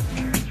show.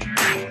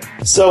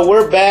 So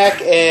we're back,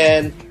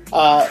 and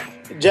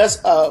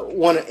just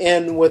want to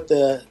end with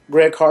the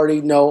Greg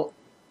Hardy note.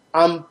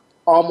 I'm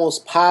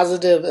almost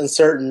positive and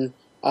certain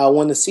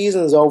when the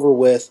season is over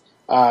with,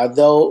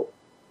 they'll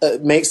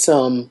make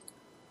some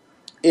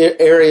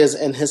areas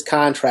in his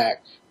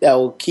contract that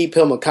will keep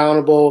him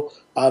accountable,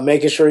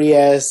 making sure he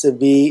has to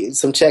be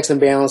some checks and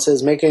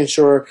balances, making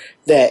sure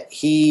that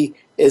he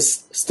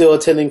is still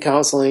attending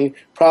counseling,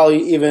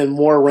 probably even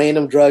more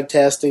random drug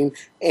testing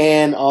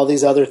and all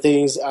these other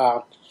things.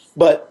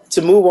 But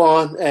to move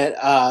on, and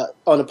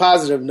on a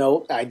positive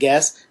note, I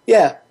guess,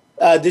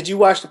 did you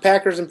watch the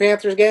Packers and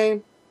Panthers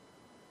game?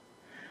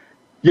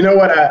 You know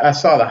what? I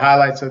saw the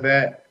highlights of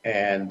that,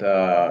 and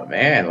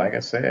man, like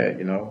I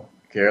said,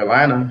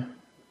 Carolina,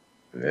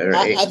 they're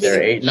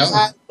 8-0.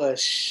 I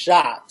was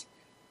shocked.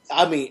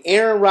 I mean,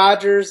 Aaron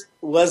Rodgers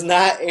was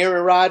not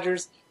Aaron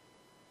Rodgers,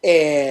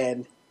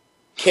 and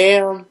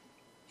Cam,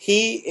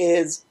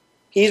 he's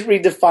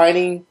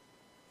redefining.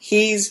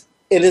 He's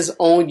in his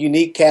own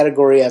unique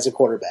category as a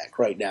quarterback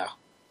right now.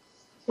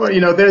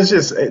 Well, there's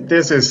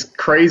this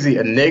crazy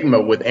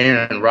enigma with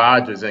Aaron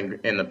Rodgers and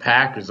the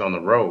Packers on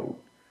the road.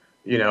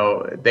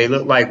 They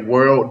look like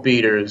world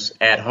beaters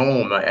at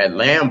home at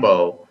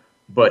Lambeau,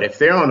 but if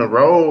they're on the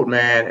road,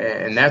 man,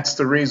 and that's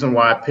the reason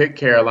why I picked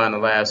Carolina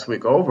last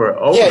week over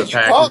the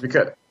Packers,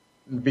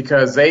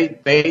 because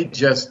they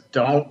just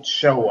don't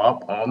show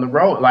up on the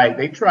road. Like,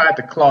 they tried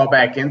to claw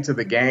back into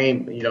the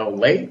game,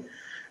 late,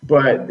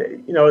 but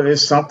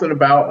there's something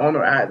about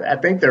I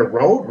think their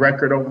road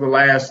record over the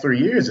last 3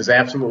 years is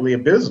absolutely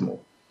abysmal,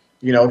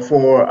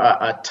 for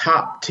a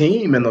top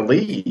team in the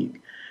league.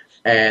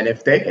 And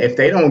if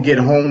they don't get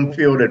home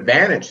field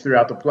advantage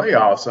throughout the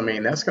playoffs, I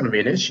mean, that's going to be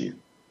an issue.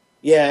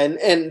 Yeah,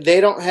 and they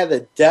don't have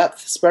the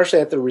depth, especially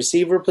at the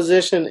receiver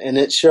position, and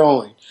it's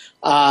showing.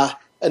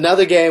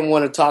 Another game I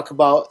want to talk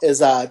about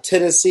is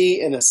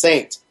Tennessee and the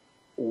Saints.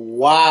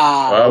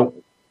 Wow. Well,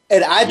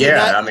 and I did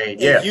not. I mean,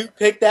 yeah. You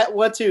picked that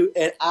one too,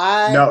 and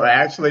I. No,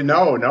 actually,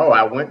 no.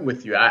 I went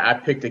with you. I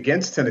picked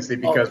against Tennessee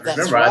because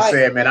remember, right. I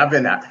said, man,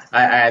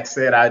 I had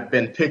said I'd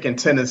been picking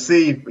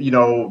Tennessee,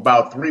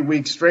 about 3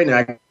 weeks straight, and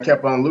I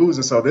kept on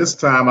losing. So this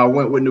time I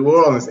went with New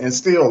Orleans and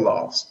still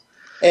lost.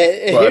 And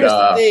here's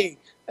the thing,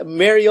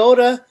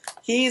 Mariota,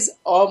 he's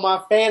on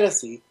my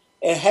fantasy,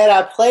 and had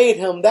I played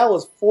him, that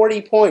was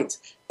 40 points,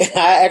 and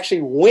I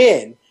actually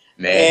win.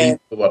 Man,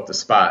 he blew up the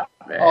spot,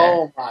 man.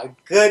 Oh my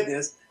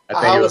goodness.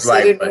 I think it was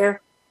like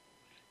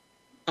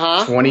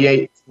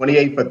 28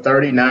 for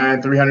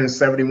 39,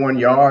 371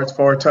 yards,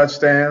 4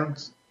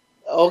 touchdowns.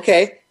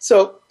 Okay,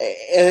 so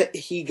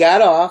he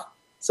got off.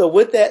 So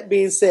with that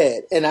being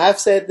said, and I've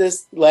said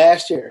this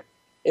last year,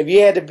 if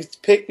you had to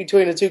pick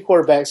between the two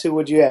quarterbacks, who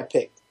would you have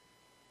picked?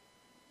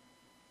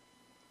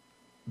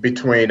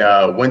 Between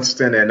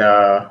Winston and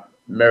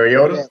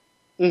Mariota?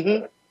 Yeah.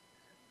 Mm-hmm.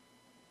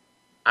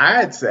 I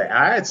had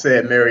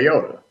said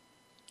Mariota.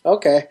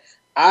 Okay.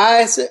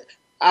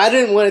 I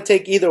didn't want to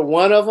take either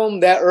one of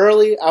them that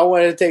early. I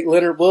wanted to take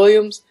Leonard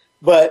Williams,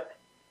 but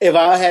if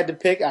I had to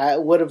pick, I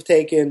would have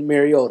taken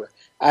Mariota.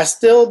 I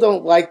still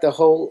don't like the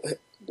whole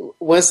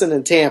Winston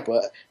and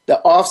Tampa. The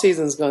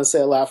offseason is going to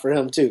say a lot for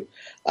him too.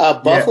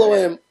 Buffalo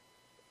and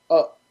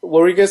what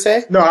were you going to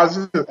say? No, I was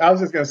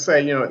just going to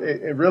say,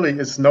 it really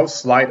is no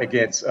slight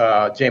against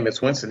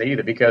Jameis Winston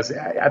either, because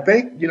I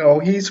think,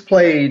 he's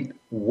played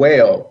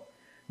well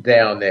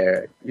down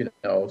there,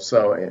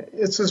 so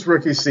it's his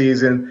rookie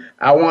season.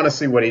 I want to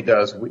see what he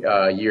does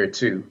year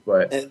two,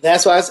 but and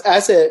that's why I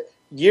said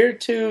year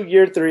 2,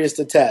 year 3 is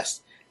the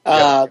test.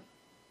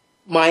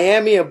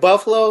 Miami and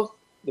Buffalo,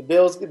 the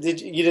Bills. You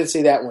didn't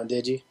see that one,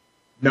 did you?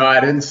 No, I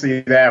didn't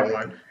see that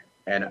one.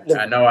 And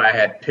I know I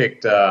had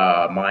picked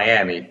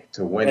Miami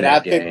to win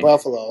that game. And I picked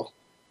Buffalo.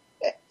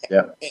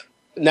 Yep.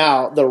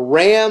 Now, the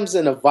Rams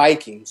and the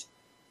Vikings,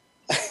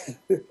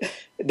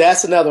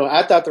 that's another one.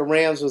 I thought the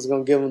Rams was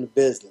going to give them the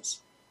business.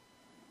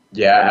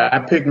 Yeah, I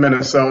picked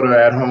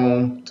Minnesota at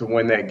home to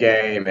win that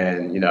game,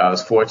 and, I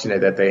was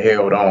fortunate that they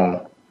held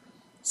on.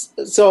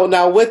 So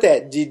now with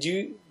that, did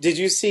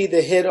you see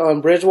the hit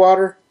on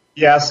Bridgewater?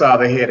 Yeah, I saw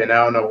the hit, and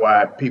I don't know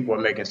why people are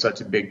making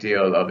such a big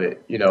deal of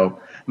it.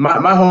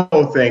 My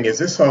whole thing is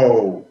this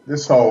whole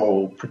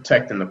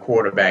protecting the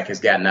quarterback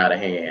has gotten out of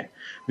hand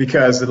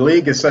because the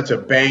league is such a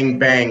bang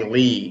bang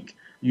league,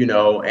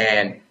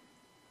 and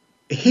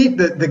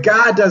the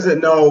guy doesn't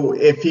know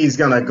if he's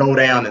gonna go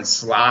down and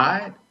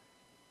slide.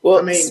 Well,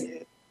 I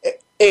mean,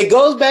 it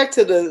goes back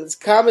to the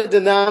common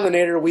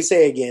denominator. We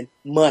say again,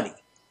 money.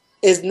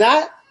 It's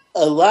not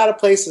a lot of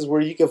places where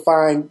you can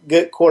find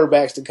good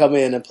quarterbacks to come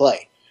in and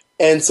play.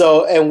 And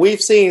we've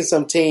seen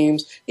some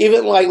teams,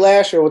 even like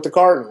last year with the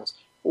Cardinals,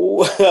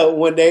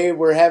 when they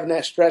were having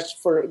that stretch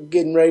for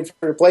getting ready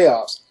for the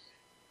playoffs.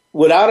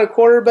 Without a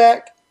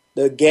quarterback,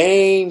 the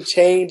game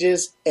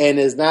changes and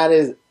is not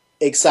as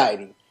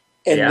exciting.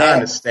 And I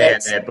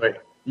understand that,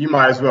 but you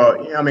might as well,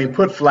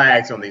 put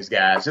flags on these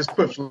guys. Just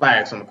put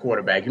flags on the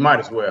quarterback. You might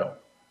as well.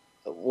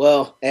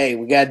 Well, hey,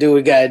 we got to do what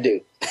we got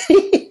to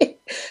do.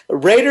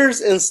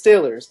 Raiders and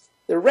Steelers.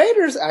 The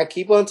Raiders, I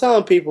keep on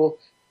telling people,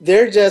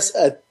 they're just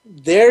a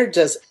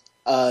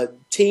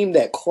team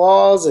that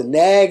claws and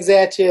nags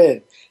at you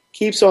and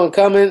keeps on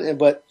coming.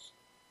 But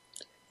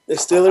the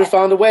Steelers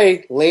found a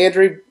way.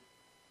 Landry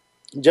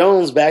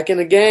Jones back in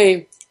the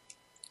game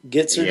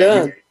gets her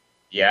done.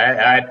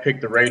 I had picked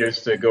the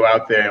Raiders to go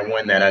out there and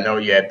win that. I know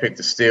you had picked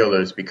the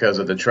Steelers because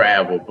of the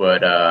travel,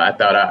 but I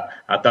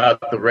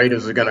thought the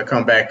Raiders were going to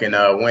come back and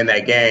win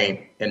that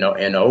game in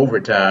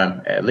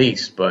overtime at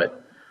least.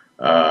 But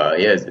now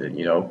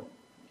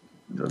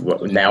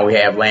we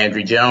have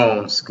Landry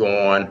Jones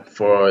going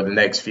for the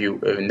next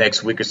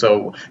week or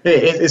so.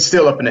 It's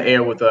still up in the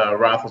air with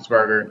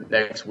Roethlisberger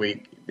next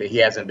week. He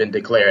hasn't been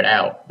declared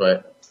out,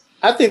 but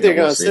I think they're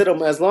going to sit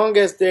him as long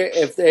as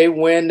if they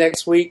win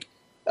next week.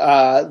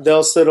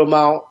 They'll sit them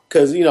out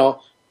because,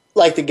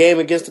 like the game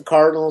against the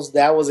Cardinals,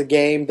 that was a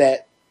game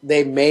that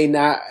they may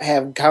not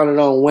have counted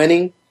on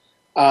winning.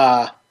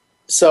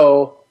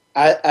 So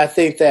I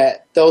think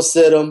that they'll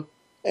sit them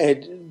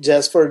and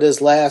just for this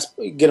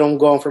get them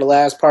going for the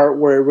last part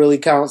where it really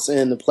counts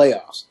in the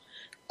playoffs.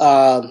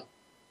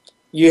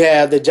 You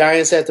have the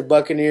Giants at the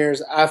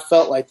Buccaneers. I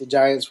felt like the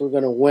Giants were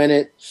going to win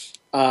it.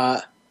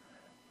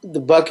 The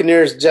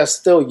Buccaneers just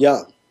still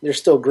young. They're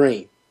still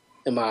green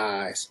in my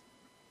eyes.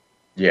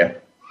 Yeah.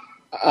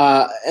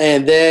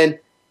 And then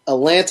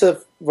Atlanta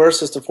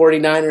versus the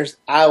 49ers,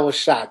 I was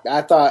shocked.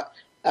 I thought,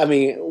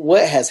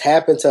 what has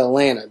happened to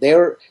Atlanta?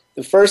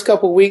 The first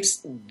couple of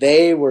weeks,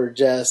 they were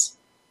just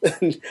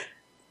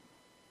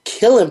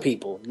killing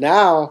people.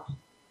 Now,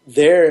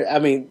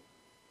 Blaine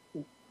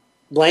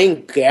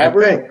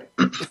Gabbert.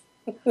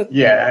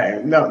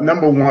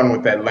 Number one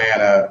with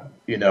Atlanta,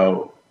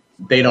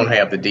 they don't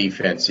have the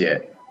defense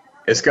yet.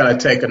 It's going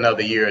to take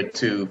another year or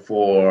two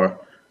for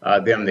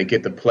them to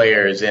get the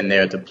players in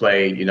there to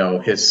play,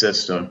 his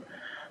system.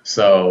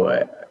 So,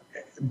 I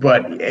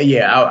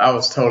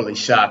was totally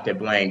shocked at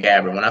Blaine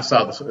Gabbert. When I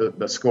saw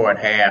the score at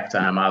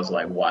halftime, I was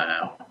like,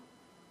 wow,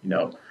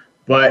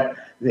 But,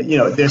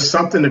 there's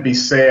something to be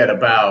said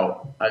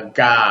about a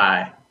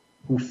guy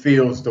who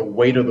feels the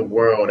weight of the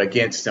world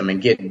against him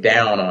and getting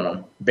down on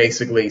him,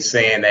 basically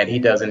saying that he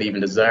doesn't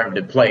even deserve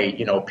to play,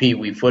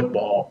 pee-wee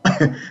football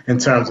in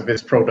terms of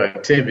his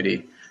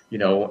productivity,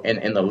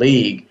 in the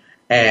league.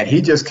 And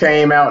he just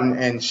came out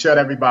and shut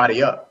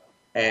everybody up.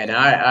 And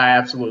I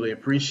absolutely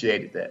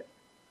appreciated that.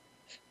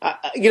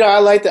 I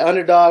like the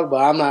underdog, but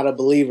I'm not a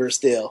believer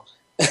still.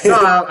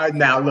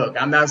 Now,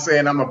 look, I'm not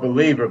saying I'm a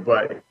believer,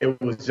 but it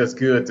was just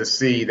good to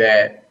see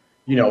that,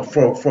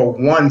 for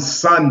one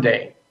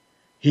Sunday,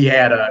 he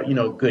had a,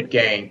 good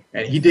game.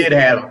 And he did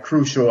have a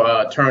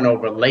crucial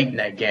turnover late in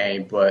that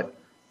game. But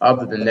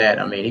other than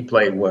that, he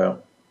played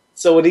well.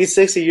 So when he's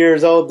 60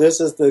 years old, this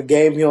is the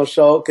game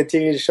he'll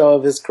continue to show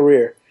of his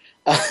career.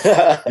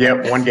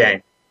 Yep, one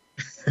game.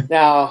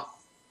 Now,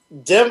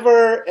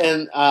 Denver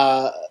and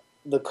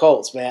the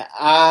Colts, man.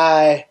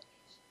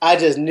 I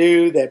just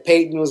knew that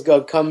Peyton was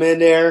going to come in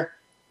there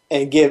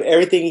and give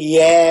everything he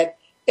had.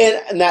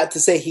 And not to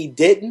say he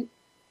didn't.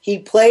 He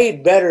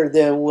played better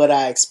than what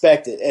I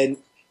expected.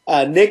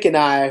 And Nick and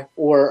I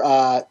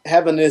were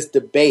having this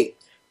debate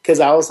because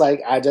I was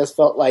like, I just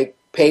felt like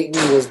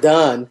Peyton was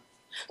done.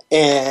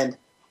 And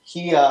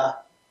he,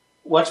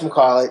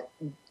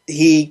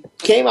 he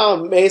came out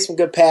and made some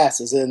good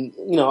passes and,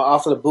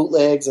 off of the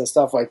bootlegs and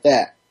stuff like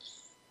that.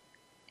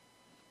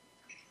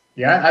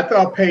 Yeah, I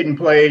thought Peyton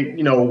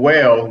played,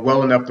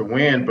 well enough to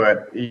win,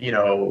 but,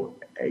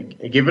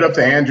 give it up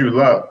to Andrew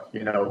Luck,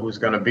 who's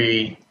going to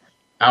be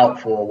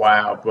out for a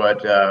while.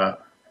 But,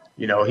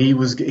 he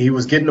was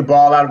getting the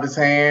ball out of his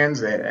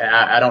hands. And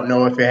I don't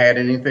know if it had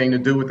anything to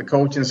do with the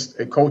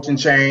coaching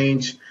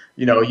change.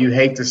 You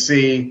hate to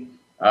see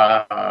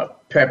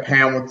Pep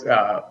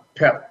Hamilton,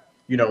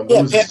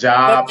 lose his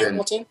job,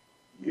 and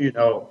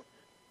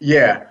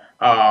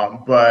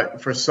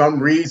but for some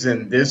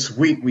reason this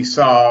week we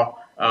saw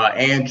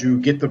Andrew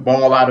get the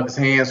ball out of his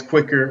hands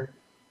quicker,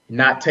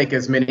 not take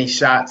as many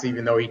shots,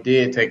 even though he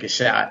did take a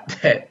shot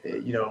that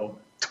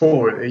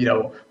tore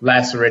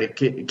lacerated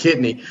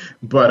kidney,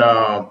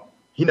 but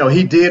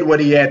he did what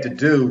he had to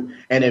do,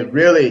 and it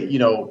really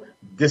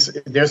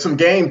there's some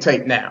game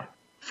tape now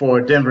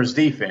for Denver's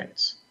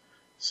defense.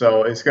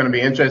 So it's going to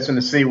be interesting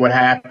to see what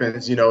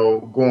happens,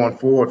 going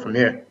forward from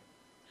here.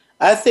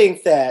 I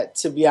think that,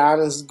 to be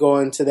honest,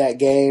 going to that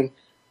game,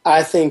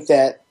 I think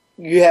that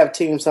you have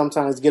teams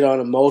sometimes get on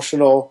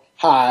emotional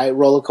high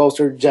roller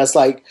coaster, just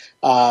like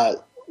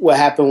what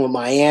happened with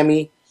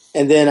Miami.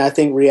 And then I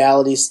think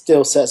reality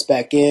still sets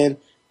back in.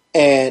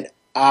 And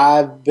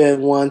I've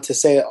been one to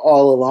say it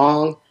all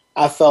along.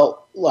 I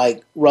felt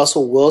like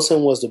Russell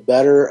Wilson was the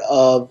better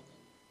of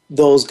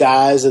those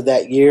guys of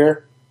that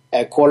year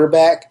at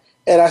quarterback.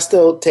 And I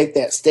still take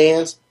that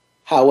stance.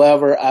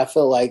 However, I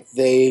feel like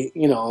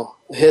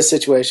his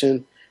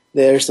situation,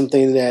 there's some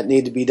things that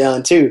need to be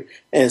done too.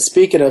 And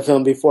speaking of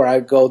him, before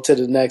I go to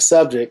the next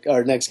subject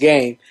or next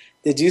game,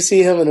 did you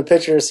see him in a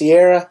picture of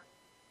Sierra?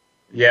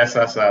 Yes,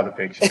 I saw the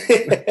picture.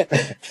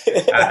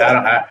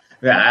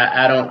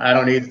 I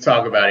don't need to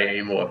talk about it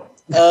anymore.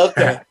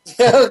 Okay.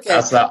 Okay.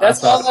 That's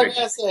all I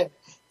gotta say.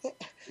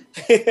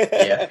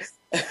 Yeah.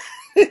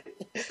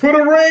 Put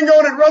a ring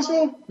on it,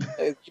 Russell.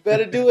 You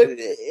better do it.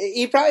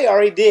 He probably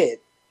already did.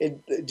 Keep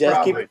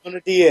it on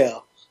the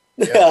DL.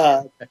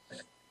 Yeah.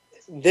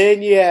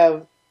 Then you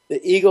have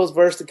the Eagles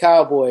versus the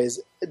Cowboys.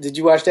 Did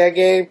you watch that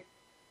game?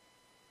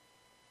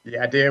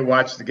 Yeah, I did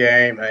watch the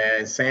game.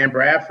 And Sam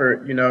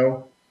Bradford,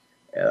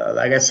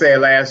 like I said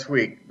last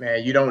week,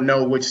 man, you don't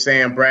know which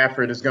Sam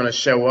Bradford is going to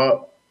show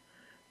up.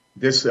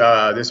 This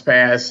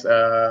past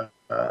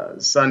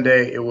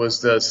Sunday, it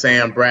was the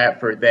Sam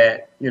Bradford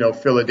that,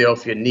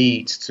 Philadelphia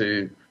needs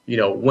to,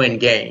 win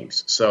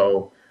games.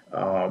 So,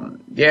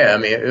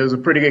 it was a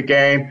pretty good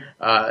game.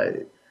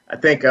 I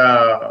think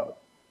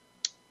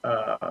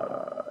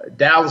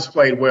Dallas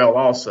played well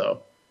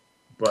also,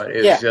 but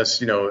it was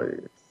just,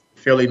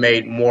 Philly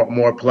made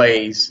more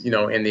plays,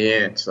 in the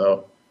end.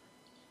 So.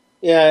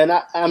 Yeah, and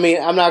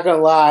I'm not going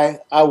to lie.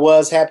 I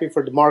was happy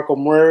for DeMarco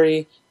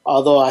Murray,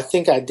 although I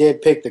think I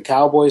did pick the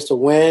Cowboys to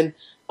win.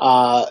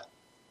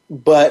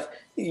 But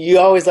you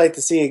always like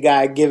to see a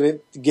guy get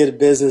a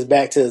business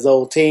back to his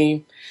old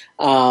team.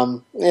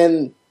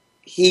 And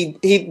he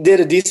did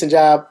a decent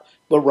job.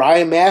 But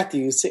Ryan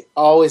Matthews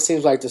always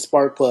seems like the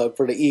spark plug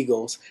for the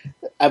Eagles.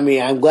 I'm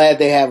glad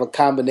they have a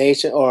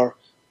combination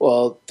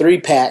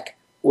three-pack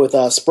with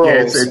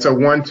Sproles. Yeah,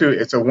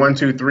 it's a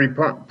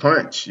 1-2-3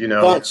 punch,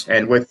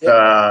 And with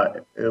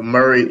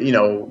Murray,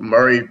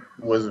 Murray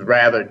was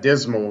rather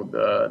dismal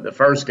the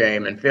first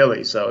game in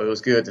Philly, so it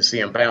was good to see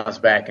him bounce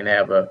back and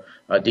have a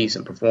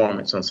decent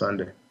performance on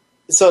Sunday.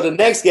 So the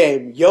next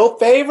game, your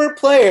favorite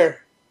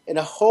player in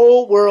the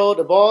whole world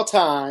of all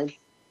time,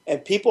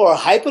 and people are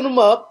hyping him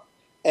up,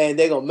 and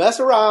they're going to mess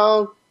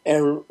around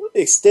and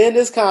extend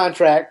his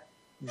contract,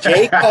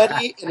 Jay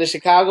Cutty and the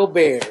Chicago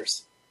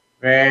Bears.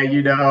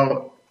 Man,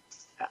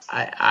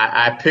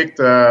 I picked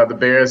the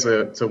Bears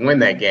to win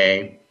that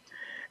game.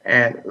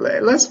 And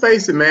let's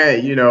face it,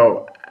 man,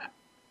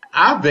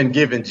 I've been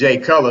giving Jay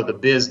Cutler the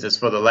business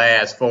for the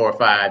last 4 or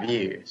 5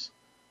 years.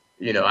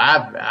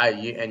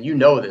 And you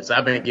know this,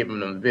 I've been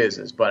giving him the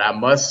business. But I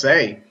must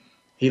say,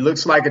 he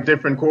looks like a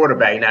different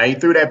quarterback. Now, he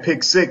threw that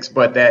pick six,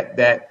 but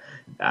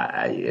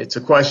it's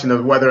a question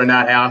of whether or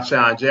not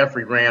Alshon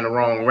Jeffrey ran the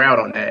wrong route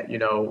on that,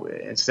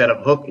 instead of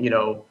a hook.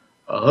 Well,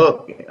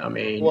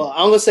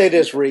 I'm going to say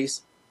this,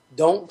 Reese.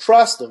 Don't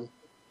trust him.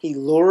 He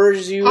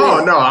lures you in.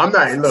 Oh, no, I'm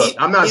not. Look,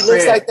 I'm not saying. He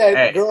looks like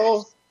that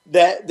girl,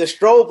 the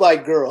strobe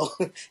light girl.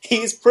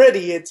 He's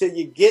pretty until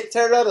you get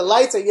turned on the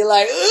lights and you're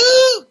like,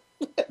 ooh.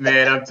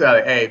 Man, I'm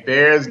telling you,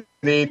 Bears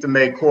need to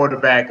make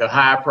quarterback a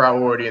high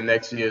priority in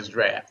next year's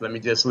draft. Let me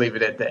just leave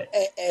it at that.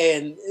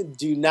 And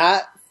do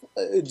not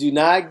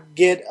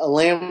get a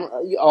lamb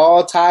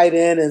all tied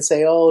in and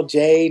say, oh,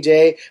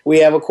 Jay, we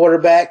have a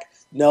quarterback.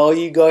 No,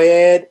 you go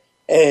ahead.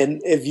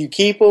 And if you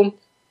keep him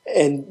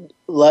and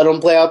let him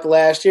play out the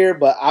last year,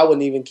 but I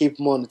wouldn't even keep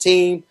him on the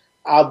team.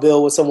 I'll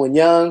build with someone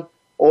young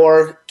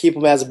or keep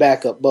him as a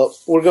backup. But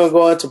we're going to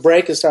go into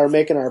break and start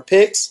making our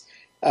picks.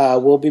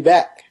 We'll be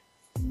back.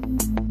 The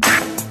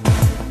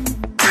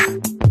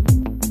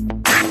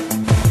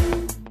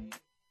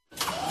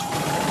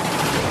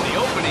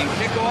opening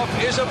kickoff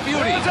is a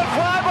beauty. It's a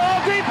fly ball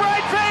deep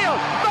right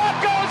field.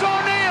 Back goes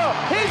O'Neal.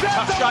 He's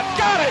at the shot.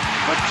 Got it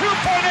with 2.8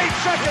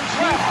 seconds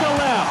left. To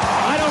left.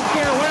 I don't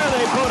care where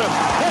they put him.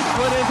 This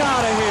one is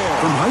out of here.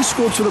 From high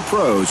school to the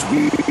pros,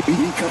 we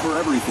cover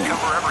everything.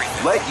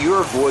 Let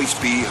your voice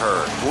be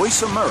heard.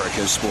 Voice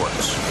America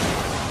Sports.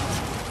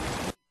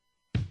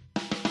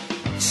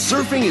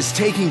 Surfing is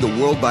taking the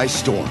world by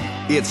storm.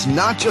 It's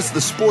not just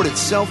the sport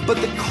itself, but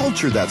the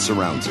culture that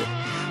surrounds it.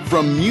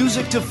 From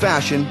music to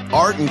fashion,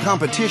 art, and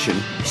competition,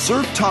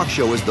 Surf Talk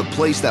Show is the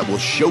place that will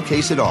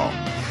showcase it all.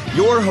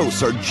 Your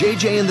hosts are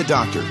JJ and the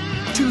Doctor,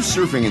 two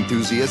surfing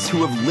enthusiasts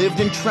who have lived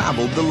and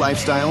traveled the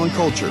lifestyle and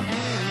culture.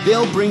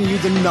 They'll bring you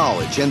the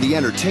knowledge and the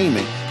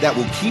entertainment that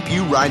will keep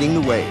you riding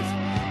the wave.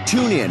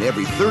 Tune in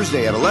every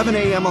Thursday at 11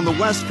 a.m. on the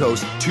West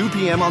Coast, 2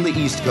 p.m. on the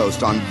East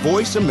Coast on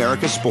Voice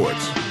America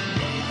Sports.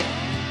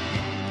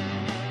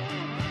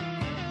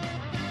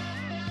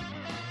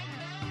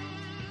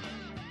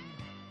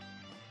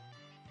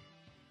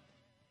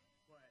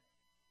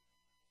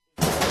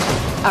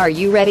 Are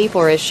you ready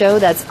for a show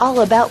that's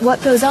all about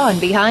what goes on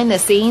behind the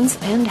scenes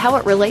and how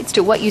it relates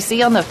to what you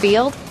see on the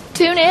field?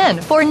 Tune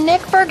in for Nick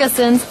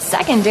Ferguson's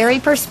Secondary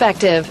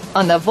Perspective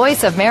on the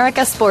Voice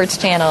America Sports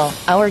Channel.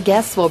 Our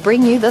guests will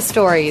bring you the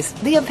stories,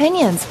 the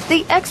opinions,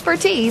 the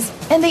expertise,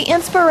 and the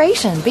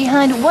inspiration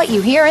behind what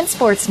you hear in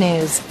sports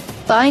news.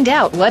 Find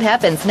out what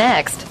happens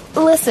next.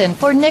 Listen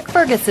for Nick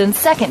Ferguson's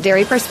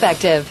Secondary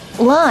Perspective,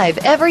 live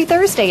every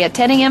Thursday at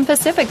 10 a.m.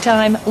 Pacific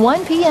Time,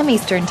 1 p.m.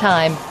 Eastern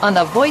Time on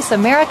the Voice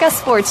America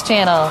Sports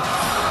Channel.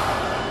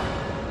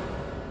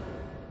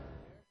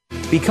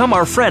 Become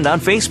our friend on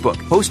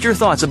Facebook. Post your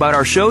thoughts about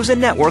our shows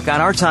and network on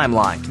our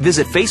timeline.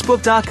 Visit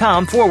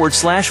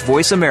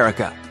Facebook.com/Voice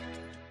America.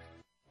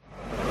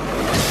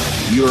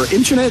 Your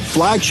internet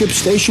flagship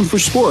station for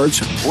sports,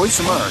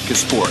 Voice America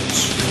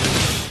Sports.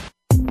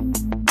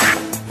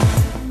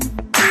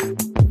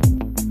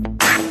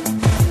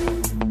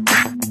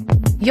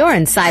 You're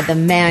inside the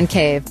man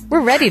cave.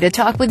 We're ready to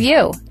talk with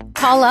you.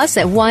 Call us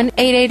at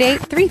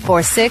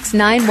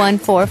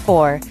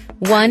 1-888-346-9144.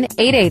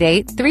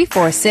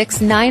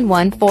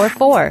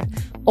 1-888-346-9144.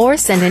 Or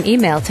send an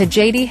email to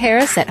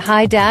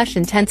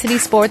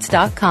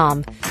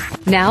jdharris@high-intensitysports.com.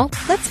 Now,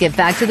 let's get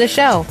back to the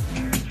show.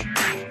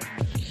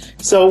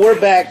 So we're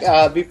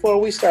back.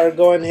 Before we start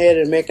going ahead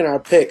and making our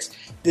picks,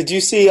 did you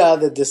see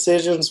the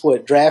decisions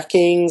with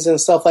DraftKings and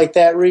stuff like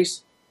that,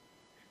 Reese?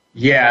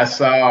 Yeah, I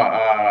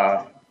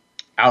saw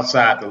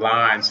Outside the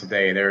Lines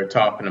today. They were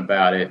talking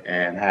about it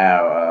and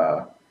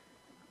how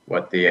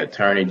what the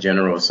Attorney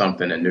General or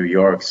something in New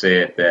York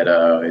said that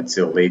it's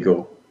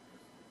illegal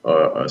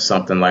or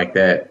something like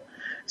that.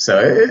 So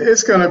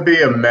it's going to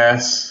be a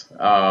mess.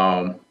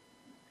 And,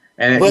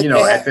 but,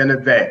 at the end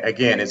of the day,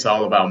 again, it's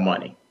all about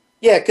money.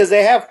 Yeah, because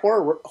they have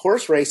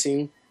horse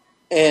racing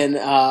in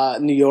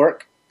New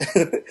York.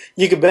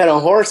 You can bet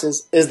on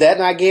horses. Is that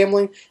not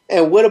gambling?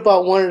 And what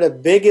about one of the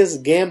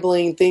biggest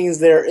gambling things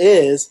there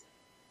is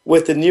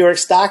with the New York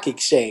Stock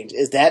Exchange?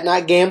 Is that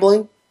not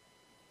gambling?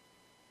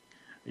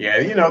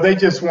 Yeah, they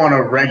just want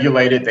to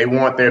regulate it. They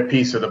want their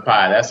piece of the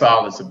pie. That's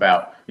all it's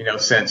about.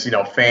 Since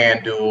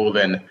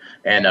FanDuel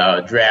and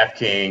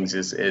DraftKings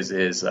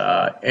is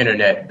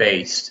internet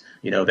based.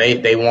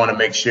 They want to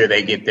make sure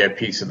they get their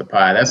piece of the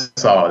pie.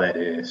 That's all that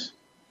is.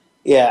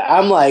 Yeah,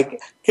 I'm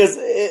like, because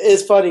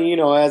it's funny,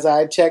 as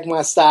I check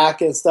my stock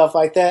and stuff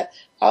like that,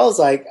 I was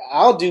like,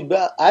 I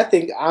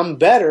think I'm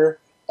better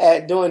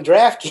at doing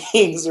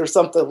DraftKings or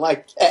something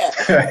like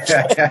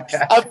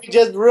that. I mean,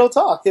 just real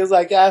talk. It was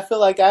like, I feel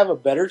like I have a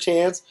better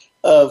chance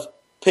of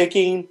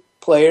picking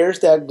players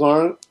that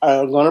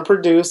are going to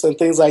produce and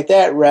things like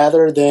that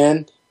rather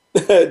than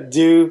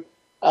do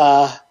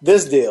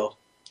this deal.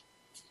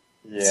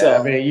 Yeah, so,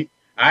 I mean,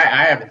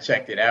 I haven't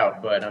checked it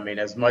out, but I mean,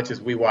 as much as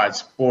we watch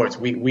sports,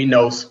 we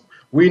know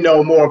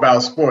more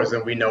about sports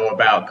than we know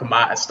about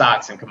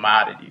stocks and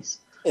commodities.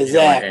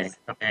 Exactly.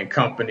 And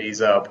companies'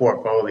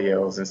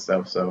 portfolios and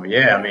stuff. So,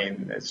 yeah, I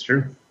mean, it's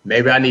true.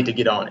 Maybe I need to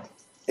get on it.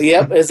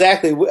 Yep,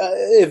 exactly.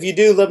 If you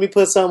do, let me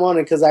put some on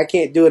it because I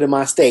can't do it in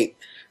my state.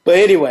 But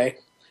anyway,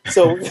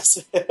 so we're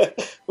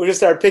going to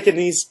start picking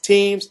these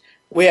teams.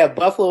 We have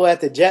Buffalo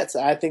at the Jets.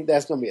 I think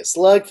that's going to be a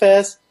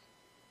slugfest.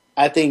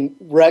 I think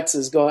Rex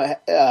is going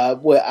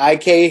with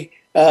IK,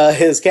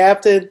 his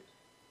captain.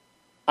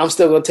 I'm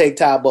still going to take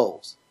Todd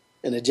Bowles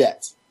and the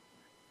Jets.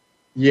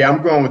 Yeah,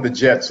 I'm going with the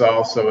Jets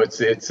also.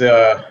 It's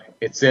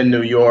in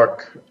New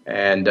York,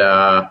 and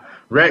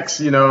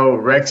Rex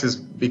is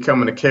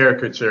becoming a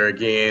caricature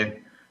again,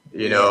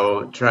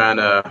 trying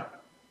to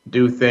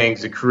do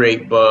things to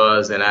create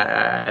buzz, and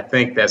I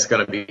think that's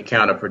going to be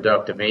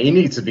counterproductive, and he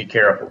needs to be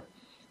careful.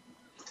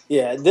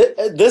 Yeah,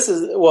 this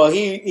is,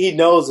 he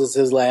knows it's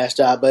his last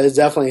job, but it's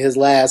definitely his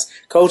last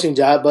coaching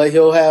job, but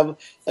he'll have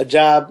a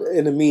job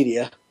in the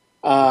media.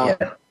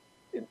 Yeah.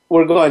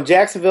 We're going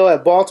Jacksonville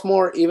at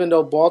Baltimore. Even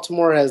though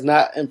Baltimore has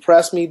not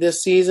impressed me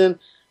this season,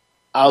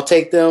 I'll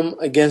take them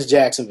against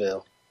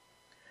Jacksonville.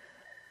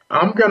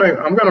 I'm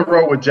gonna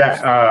roll with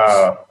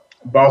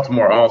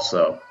Baltimore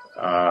also.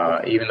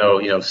 Even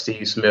though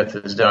Steve Smith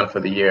is done for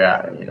the year,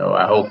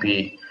 I hope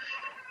he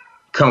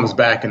comes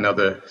back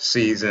another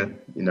season,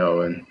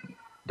 and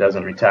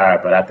doesn't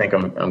retire. But I think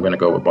I'm going to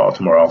go with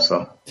Baltimore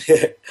also.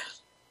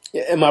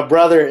 And my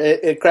brother,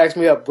 it cracks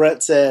me up.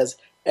 Brett says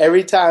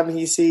every time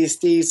he sees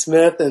Steve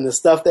Smith and the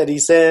stuff that he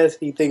says,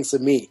 he thinks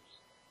of me.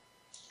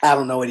 I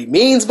don't know what he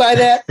means by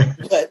that,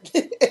 but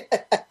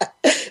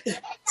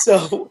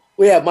so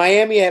we have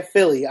Miami at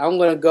Philly. I'm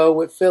going to go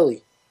with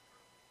Philly.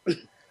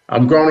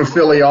 I'm going with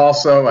Philly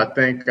also. I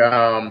think,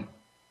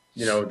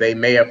 they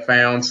may have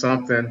found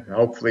something.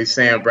 Hopefully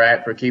Sam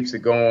Bradford keeps it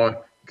going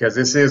because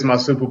this is my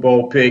Super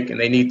Bowl pick, and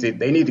they need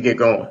to get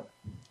going.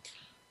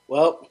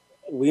 Well,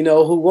 we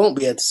know who won't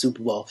be at the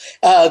Super Bowl.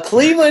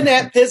 Cleveland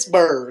at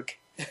Pittsburgh.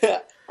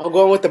 I'm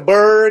going with the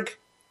Berg,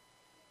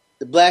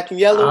 the black and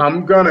yellow.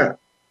 I'm gonna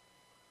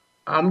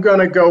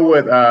go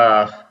with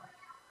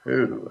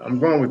I'm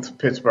going with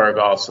Pittsburgh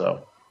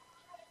also.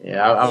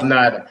 Yeah, I'm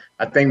not.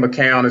 I think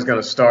McCown is going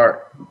to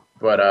start,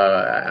 but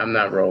I'm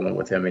not rolling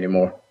with him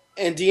anymore.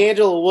 And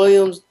D'Angelo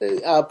Williams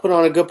put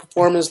on a good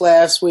performance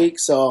last week,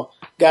 so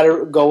got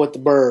to go with the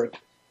Berg.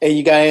 And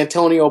you got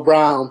Antonio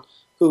Brown,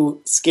 who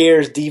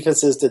scares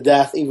defenses to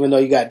death, even though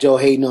you got Joe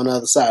Hayden on the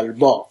other side of the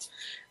ball.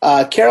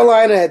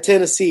 Carolina at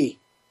Tennessee.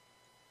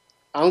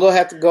 I'm going to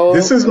have to go.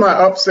 This is my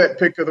upset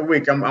pick of the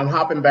week. I'm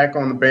hopping back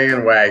on the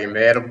bandwagon,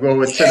 man. I'm going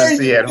with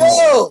Tennessee at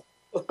home.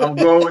 I'm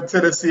going with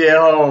Tennessee at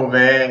home,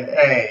 man.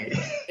 Hey.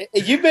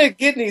 You've been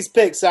getting these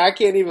picks, so I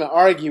can't even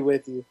argue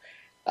with you.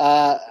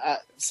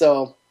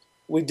 So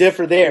we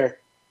differ there.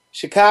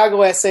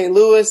 Chicago at St.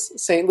 Louis.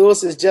 St.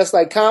 Louis is just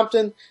like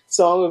Compton,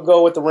 so I'm going to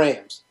go with the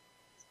Rams.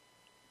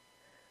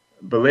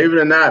 Believe it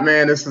or not,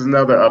 man, this is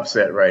another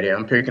upset right here.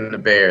 I'm picking the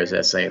Bears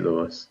at St.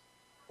 Louis.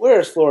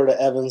 Where's Florida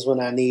Evans when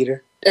I need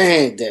her?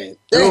 Dang. You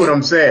know what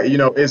I'm saying?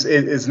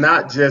 It's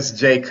not just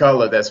Jay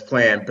Cutler that's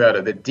playing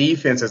better. The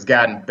defense has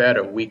gotten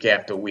better week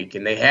after week,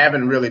 and they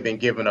haven't really been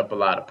giving up a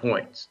lot of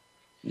points.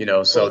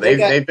 So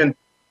they've been.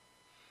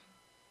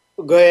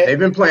 Go ahead. They've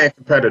been playing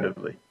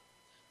competitively.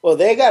 Well,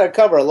 they got to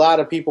cover a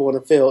lot of people in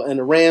the field, and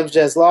the Rams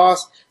just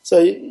lost. So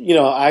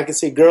I can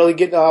see Gurley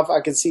getting off.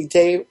 I can see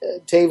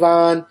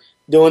Tavon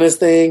doing his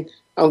thing.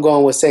 I'm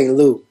going with St.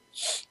 Louis.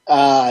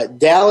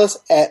 Dallas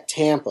at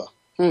Tampa.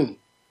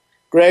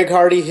 Greg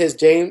Hardy hits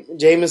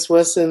Jameis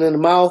Winston in the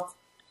mouth.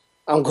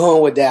 I'm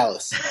going with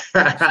Dallas.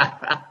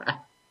 I'm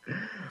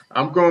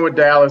going with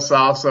Dallas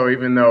also,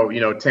 even though,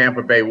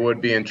 Tampa Bay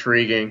would be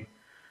intriguing.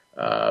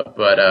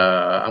 But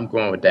I'm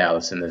going with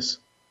Dallas in this.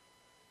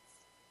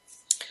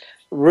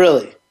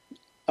 Really?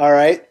 All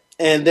right.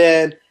 And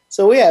then,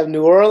 so we have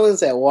New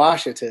Orleans at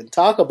Washington.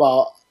 Talk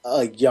about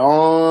a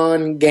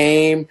yawn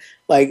game.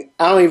 Like,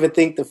 I don't even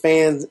think the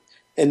fans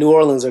in New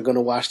Orleans are going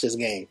to watch this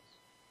game.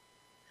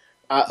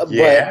 But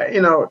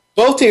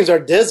both teams are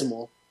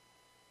dismal.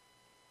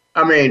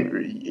 I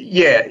mean,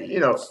 yeah,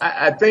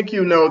 I think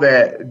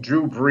that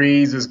Drew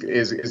Brees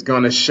is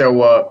going to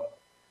show up,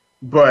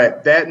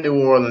 but that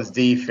New Orleans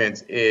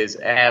defense is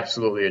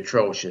absolutely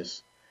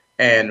atrocious.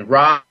 And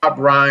Rob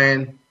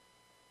Ryan,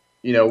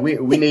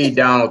 we need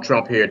Donald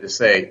Trump here to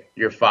say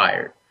you're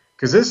fired.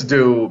 Because this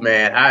dude,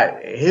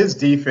 man, his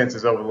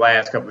defenses over the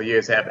last couple of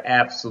years have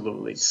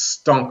absolutely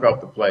stunk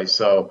up the place.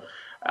 So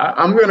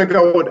I'm gonna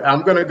go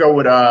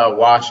with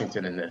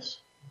Washington in this.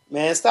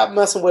 Man, stop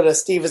messing with a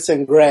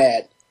Stevenson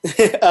grad.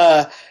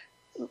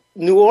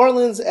 New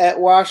Orleans at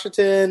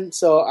Washington.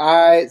 So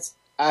I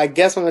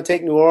guess I'm gonna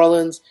take New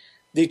Orleans.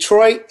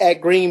 Detroit at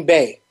Green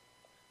Bay.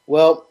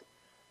 Well,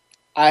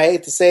 I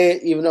hate to say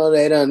it, even though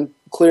they done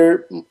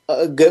cleared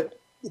a good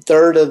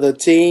third of the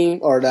team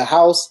or the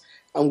house,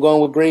 I'm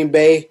going with Green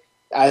Bay.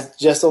 I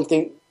just don't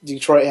think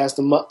Detroit has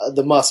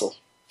the muscle.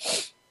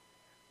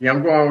 Yeah,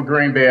 I'm going with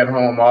Green Bay at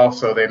home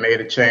also. They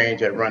made a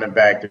change at running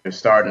back. They're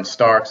starting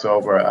Starks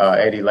over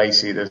Eddie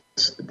Lacy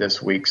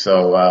this week,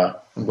 so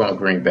I'm going with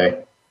Green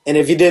Bay. And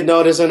if you didn't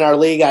notice in our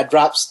league, I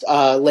dropped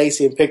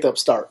Lacy and picked up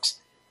Starks.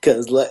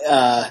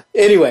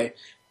 Anyway,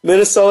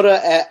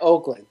 Minnesota at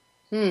Oakland.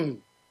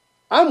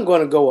 I'm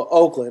going to go with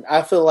Oakland.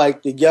 I feel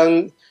like the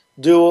young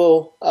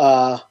duo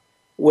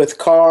with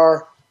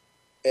Carr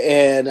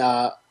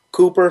and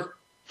Cooper,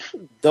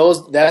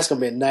 that's going to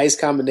be a nice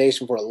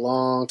combination for a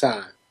long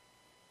time.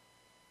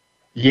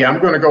 Yeah, I'm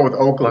going to go with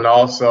Oakland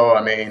also.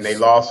 I mean, they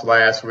lost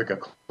last week, a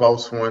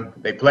close one.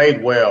 They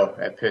played well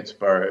at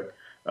Pittsburgh.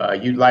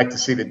 You'd like to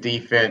see the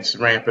defense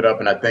ramp it up,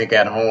 and I think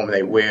at home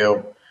they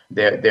will.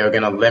 They're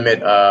going to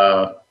limit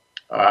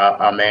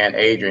our man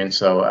Adrian,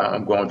 so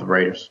I'm going with the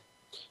Raiders.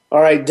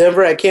 All right,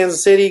 Denver at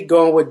Kansas City,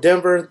 going with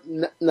Denver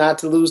not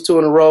to lose 2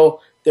 in a row.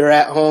 They're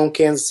at home.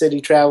 Kansas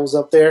City travels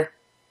up there.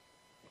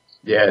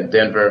 Yeah,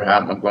 Denver.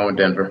 I'm going with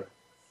Denver.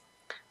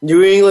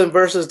 New England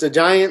versus the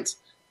Giants.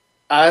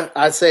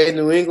 I'd say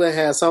New England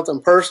has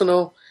something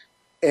personal,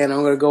 and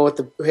I'm going to go with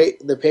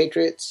the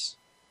Patriots.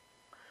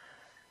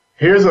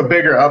 Here's a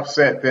bigger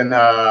upset than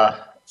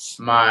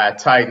my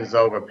Titans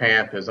over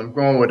Panthers. I'm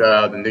going with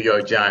the New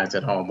York Giants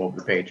at home over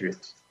the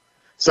Patriots.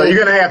 So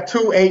you're going to have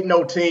 2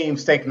 8-0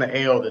 teams taking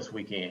the L this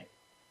weekend.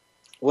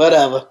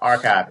 Whatever.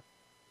 Archive.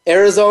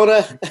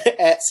 Arizona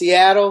at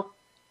Seattle.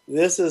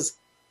 This is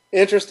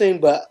interesting,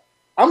 but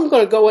I'm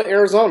going to go with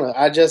Arizona.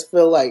 I just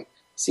feel like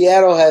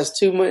Seattle has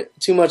too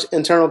much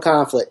internal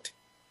conflict.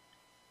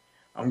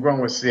 I'm going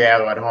with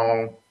Seattle at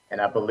home,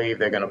 and I believe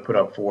they're going to put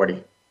up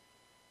 40.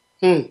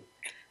 I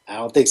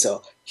don't think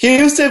so.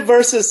 Houston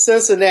versus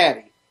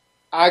Cincinnati.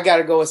 I got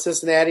to go with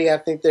Cincinnati. I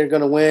think they're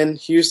going to win.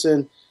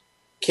 Houston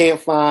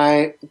can't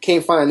find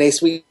a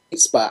sweet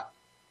spot.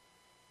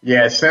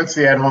 Yeah,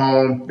 Cincy at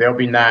home. They'll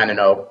be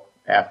 9-0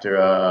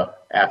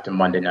 after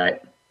Monday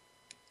night.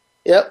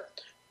 Yep.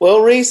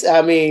 Well, Reese,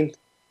 I mean,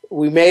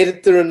 we made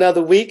it through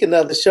another week,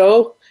 another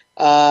show.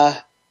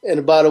 In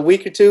about a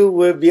week or two,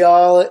 we'll be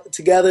all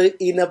together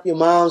eating up your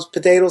mom's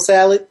potato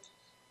salad.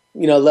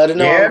 You know, let her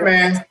know. Yeah,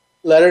 man.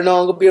 Let her know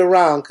I'm going to be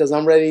around because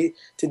I'm ready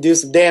to do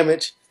some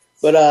damage.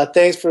 But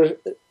thanks for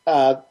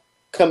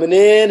coming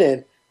in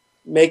and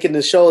making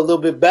the show a little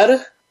bit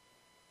better.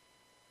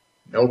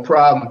 No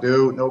problem,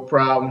 dude. No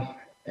problem.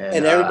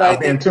 And everybody, I'll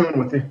be in tune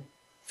with you.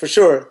 For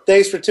sure.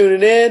 Thanks for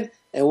tuning in,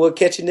 and we'll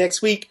catch you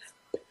next week.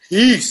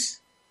 Peace.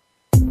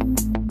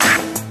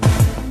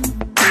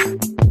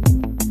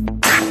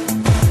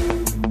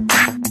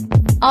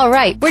 All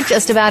right, we're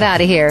just about out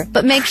of here,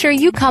 but make sure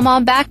you come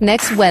on back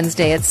next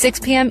Wednesday at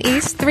 6 p.m.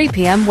 East, 3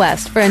 p.m.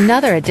 West for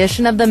another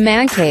edition of The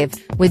Man Cave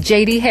with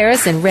J.D.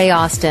 Harris and Ray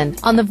Austin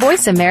on the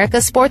Voice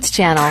America Sports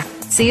Channel.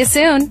 See you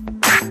soon.